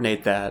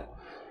coordinate that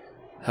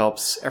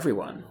helps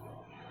everyone.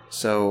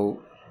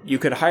 So you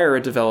could hire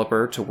a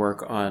developer to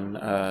work on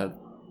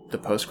the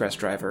Postgres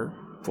driver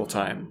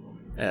full-time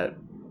at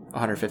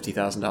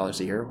 $150,000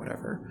 a year,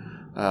 whatever.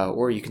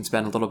 Or you can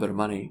spend a little bit of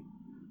money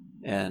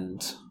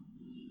and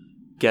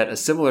get a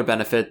similar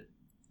benefit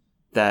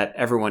that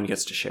everyone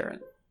gets to share in.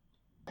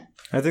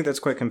 I think that's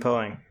quite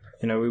compelling.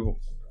 We,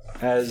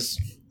 as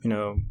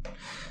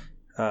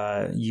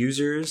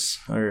users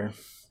or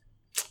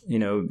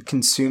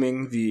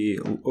consuming the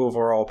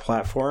overall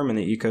platform and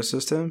the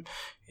ecosystem,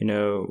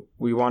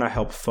 we want to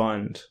help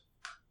fund,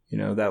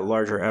 that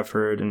larger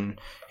effort and,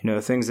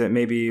 things that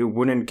maybe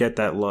wouldn't get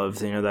that love,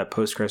 that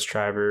Postgres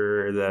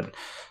driver or that,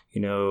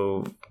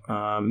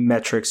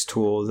 metrics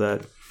tool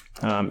that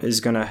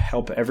is going to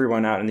help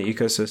everyone out in the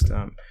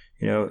ecosystem.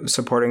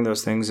 Supporting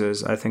those things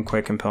is, I think,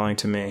 quite compelling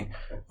to me,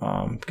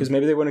 because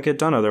maybe they wouldn't get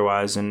done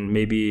otherwise. And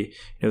maybe,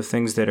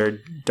 things that are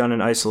done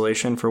in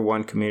isolation for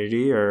one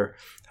community are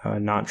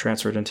not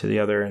transferred into the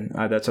other. And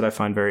that's what I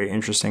find very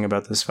interesting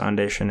about this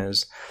foundation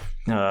is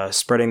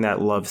spreading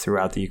that love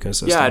throughout the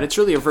ecosystem. Yeah, and it's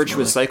really a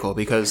virtuous cycle,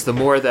 because the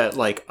more that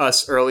like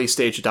us early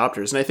stage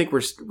adopters, and I think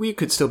we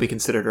could still be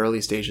considered early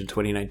stage in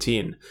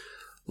 2019,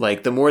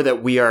 like the more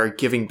that we are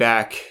giving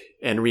back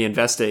and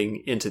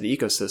reinvesting into the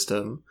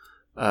ecosystem,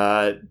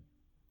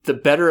 the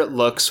better it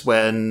looks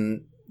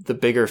when the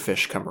bigger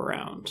fish come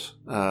around.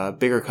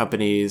 Bigger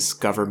companies,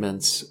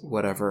 governments,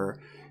 whatever,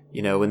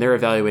 when they're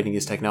evaluating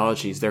these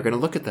technologies, they're going to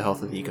look at the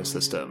health of the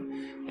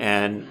ecosystem.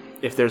 And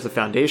if there's a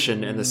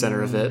foundation in the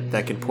center of it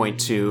that can point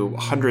to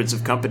hundreds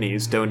of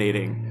companies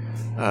donating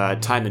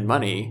time and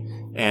money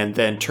and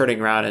then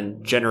turning around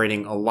and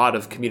generating a lot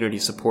of community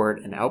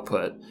support and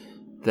output,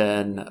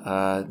 then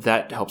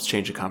that helps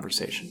change a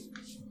conversation.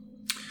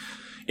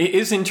 It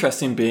is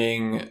interesting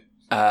being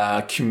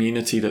a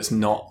community that's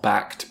not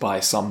backed by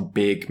some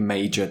big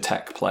major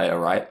tech player,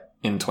 right?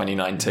 In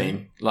 2019.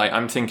 Mm-hmm. Like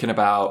I'm thinking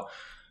about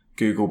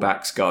Google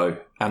backs Go,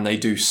 and they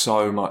do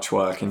so much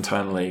work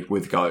internally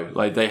with Go.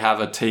 Like they have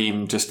a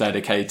team just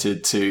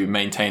dedicated to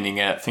maintaining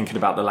it, thinking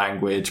about the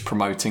language,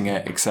 promoting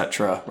it,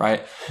 etc.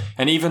 Right?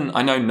 And even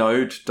I know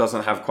Node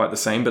doesn't have quite the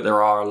same, but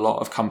there are a lot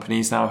of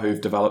companies now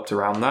who've developed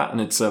around that, and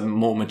it's a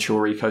more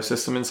mature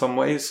ecosystem in some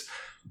ways.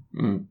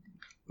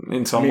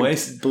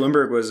 Ways.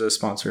 Bloomberg was a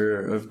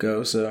sponsor of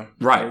Go, so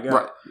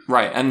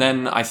right. And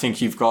then I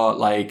think you've got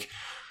like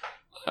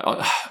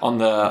on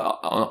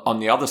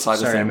the other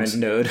side of things. I meant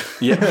Node.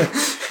 Yeah.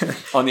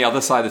 On the other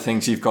side of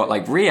things, you've got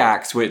like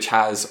React, which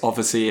has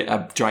obviously a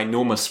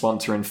ginormous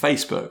sponsor in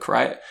Facebook,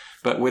 right?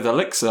 But with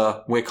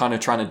Elixir, we're kind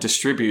of trying to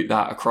distribute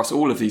that across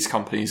all of these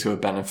companies who are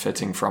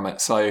benefiting from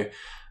it. So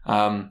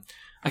I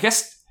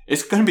guess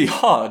it's going to be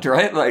hard,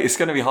 right? Like it's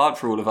going to be hard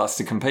for all of us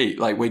to compete.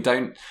 Like we're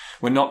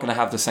not going to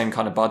have the same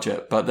kind of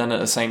budget, but then at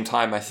the same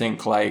time, I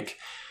think like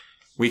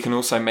we can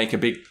also make a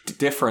big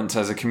difference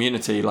as a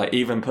community. Like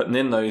even putting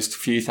in those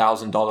few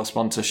 $1,000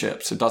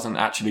 sponsorships, it doesn't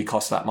actually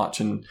cost that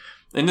much. And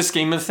in the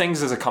scheme of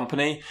things as a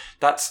company,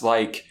 that's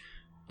like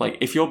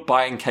if you're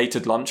buying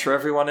catered lunch for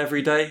everyone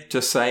every day,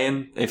 just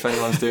saying, if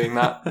anyone's doing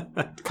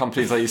that,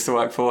 companies I used to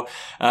work for,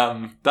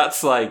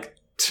 that's like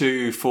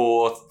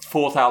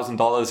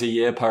 $4,000 a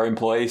year per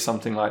employee,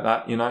 something like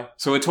that,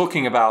 So we're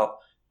talking about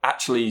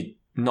actually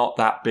not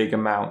that big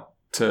amount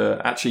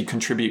to actually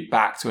contribute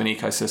back to an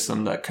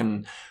ecosystem that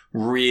can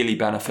really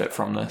benefit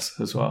from this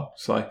as well.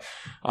 So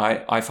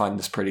I find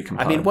this pretty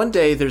compelling. I mean, one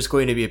day there's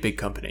going to be a big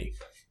company.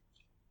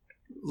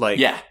 Like,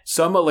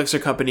 some Elixir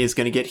company is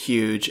going to get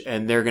huge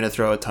and they're going to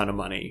throw a ton of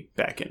money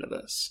back into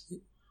this.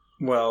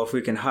 Well, if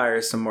we can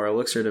hire some more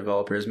Elixir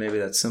developers, maybe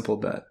that's simple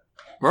bet.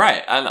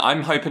 Right, and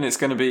I'm hoping it's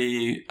going to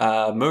be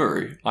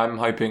Muru. I'm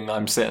hoping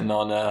I'm sitting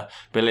on $1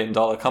 billion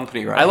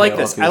company right now. I like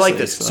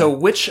this. So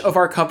which of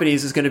our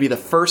companies is going to be the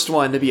first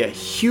one to be a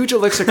huge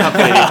Elixir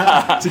company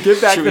to give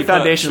back to the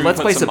foundation?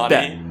 Let's place a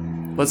bet.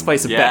 Let's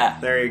place a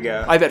bet. There you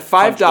go. I bet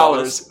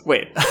 $5.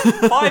 Wait.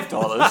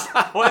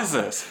 $5? What is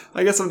this?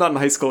 I guess I'm not in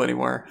high school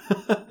anymore.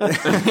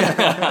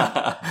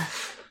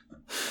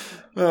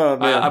 Oh,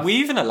 man. Are we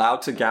even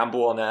allowed to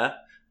gamble on air?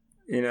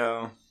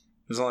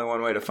 There's only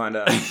one way to find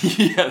out.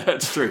 Yeah,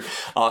 that's true.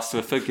 Ask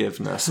for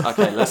forgiveness.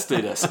 Okay, let's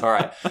do this. All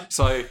right.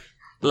 So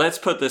let's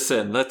put this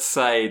in. Let's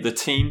say the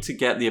team to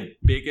get the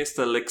biggest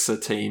Elixir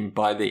team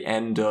by the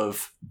end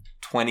of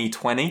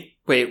 2020.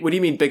 Wait, what do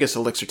you mean biggest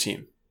Elixir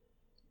team?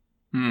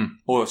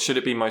 Or should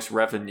it be most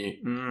revenue?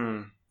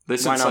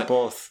 Why not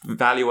both?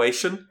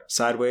 Valuation?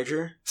 Side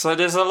wager? So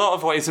there's a lot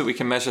of ways that we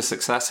can measure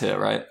success here,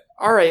 right?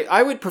 All right,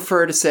 I would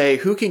prefer to say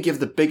who can give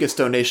the biggest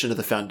donation to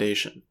the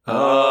foundation. Oh,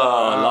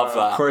 I love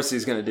that. Of course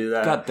he's going to do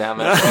that. God damn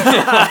it.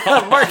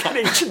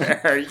 Marketing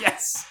chair,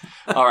 yes.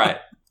 All right,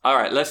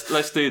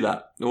 let's do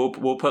that.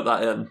 We'll put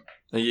that in.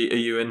 Are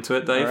you into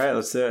it, Dave? All right,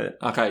 let's do it.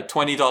 Okay,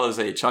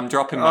 $20 each. I'm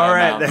dropping my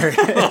amount. All right, there it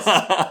is.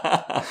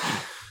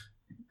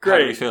 Great. How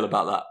do you feel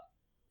about that?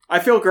 I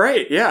feel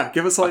great, yeah.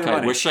 Give us all your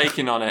money. We're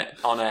shaking on it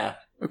on air.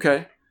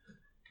 Okay.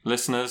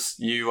 Listeners,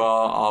 you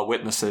are our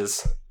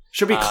witnesses.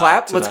 Should we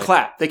clap? Today. Let's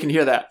clap. They can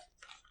hear that.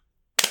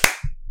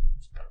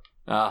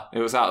 It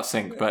was out of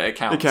sync, but it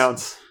counts. It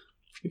counts.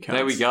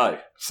 There we go.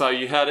 So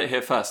you heard it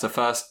here first. The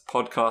first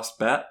podcast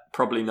bet?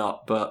 Probably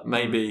not, but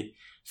maybe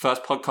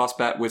first podcast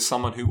bet with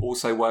someone who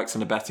also works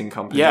in a betting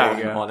company.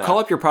 Yeah, call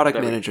up your product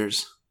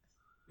managers.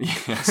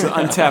 It's an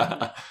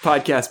untapped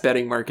podcast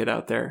betting market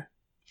out there.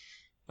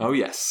 Oh,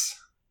 yes.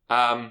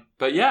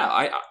 But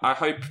yeah, I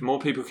hope more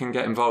people can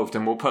get involved,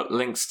 and we'll put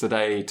links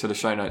today to the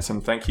show notes.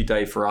 And thank you,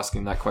 Dave, for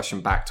asking that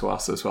question back to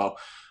us as well.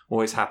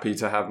 always happy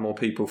to have more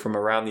people from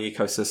around the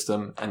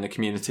ecosystem and the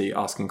community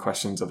asking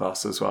questions of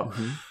us as well.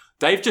 Mm-hmm.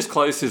 Dave just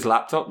closed his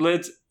laptop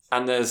lid,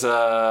 and there's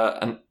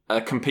a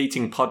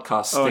competing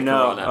podcast sticker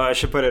on it. Oh, I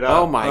should put it up.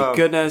 Oh my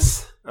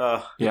goodness.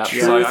 Yeah,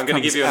 so I'm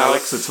going to give you an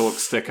Elixir Talk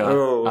sticker.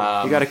 You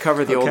got to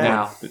cover the old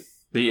now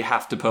that you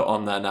have to put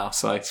on there now.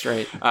 So that's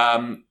right.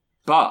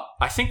 But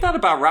I think that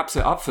about wraps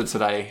it up for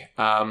today.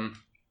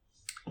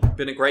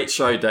 Been a great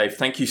show, Dave.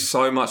 Thank you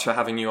so much for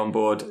having you on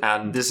board.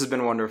 And this has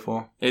been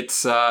wonderful. It's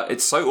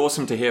so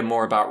awesome to hear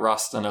more about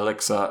Rust and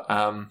Elixir.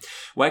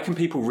 Where can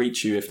people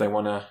reach you if they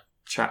want to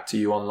chat to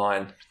you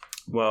online?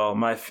 Well,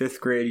 my 5th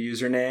grade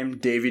username,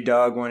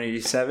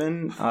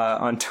 DavyDog187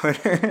 on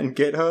Twitter and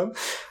GitHub.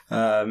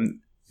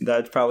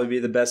 That'd probably be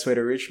the best way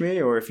to reach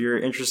me. Or if you're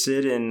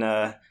interested in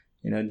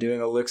doing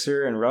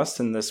Elixir and Rust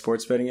in the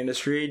sports betting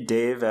industry,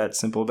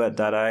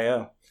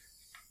 Dave@simplebet.io.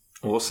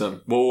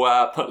 Awesome.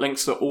 We'll put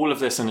links to all of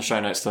this in the show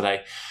notes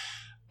today.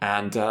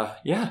 And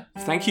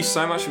thank you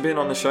so much for being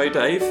on the show,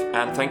 Dave.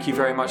 And thank you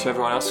very much,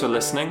 everyone else, for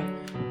listening.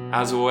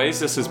 As always,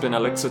 this has been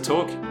Elixir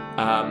Talk.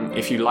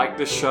 If you like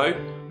this show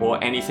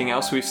or anything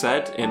else we've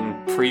said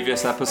in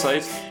previous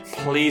episodes,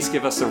 please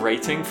give us a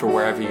rating for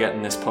wherever you're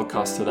getting this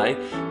podcast today.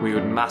 We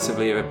would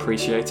massively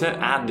appreciate it.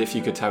 And if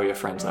you could tell your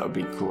friends, that would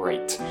be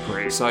great.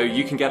 So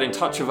you can get in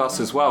touch with us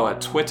as well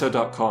at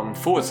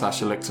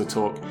twitter.com/Elixir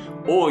Talk,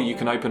 or you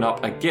can open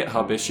up a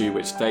GitHub issue,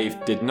 which Dave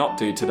did not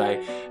do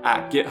today,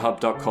 at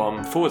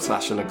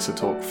github.com/Elixir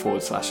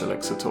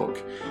Talk/Elixir Talk.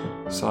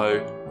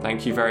 So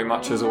thank you very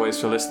much as always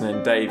for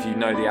listening. Dave, you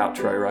know the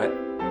outro, right?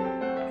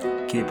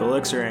 Keep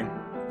elixiring.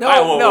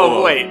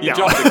 Wait. You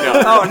dropped the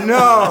gun. Oh,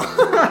 no.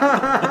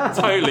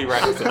 Totally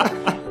wrecked it.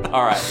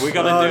 All right, we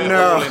got to do it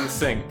all in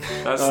sync.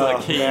 That's the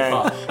key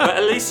part. But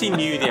at least he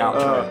knew the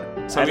outro.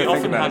 So we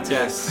often have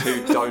guests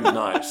who don't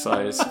know, so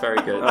it's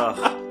very good.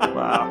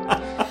 Wow.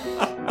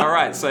 All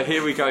right, so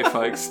here we go,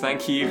 folks.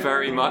 Thank you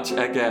very much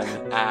again.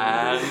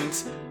 And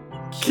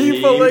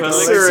keep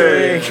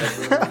elixiring.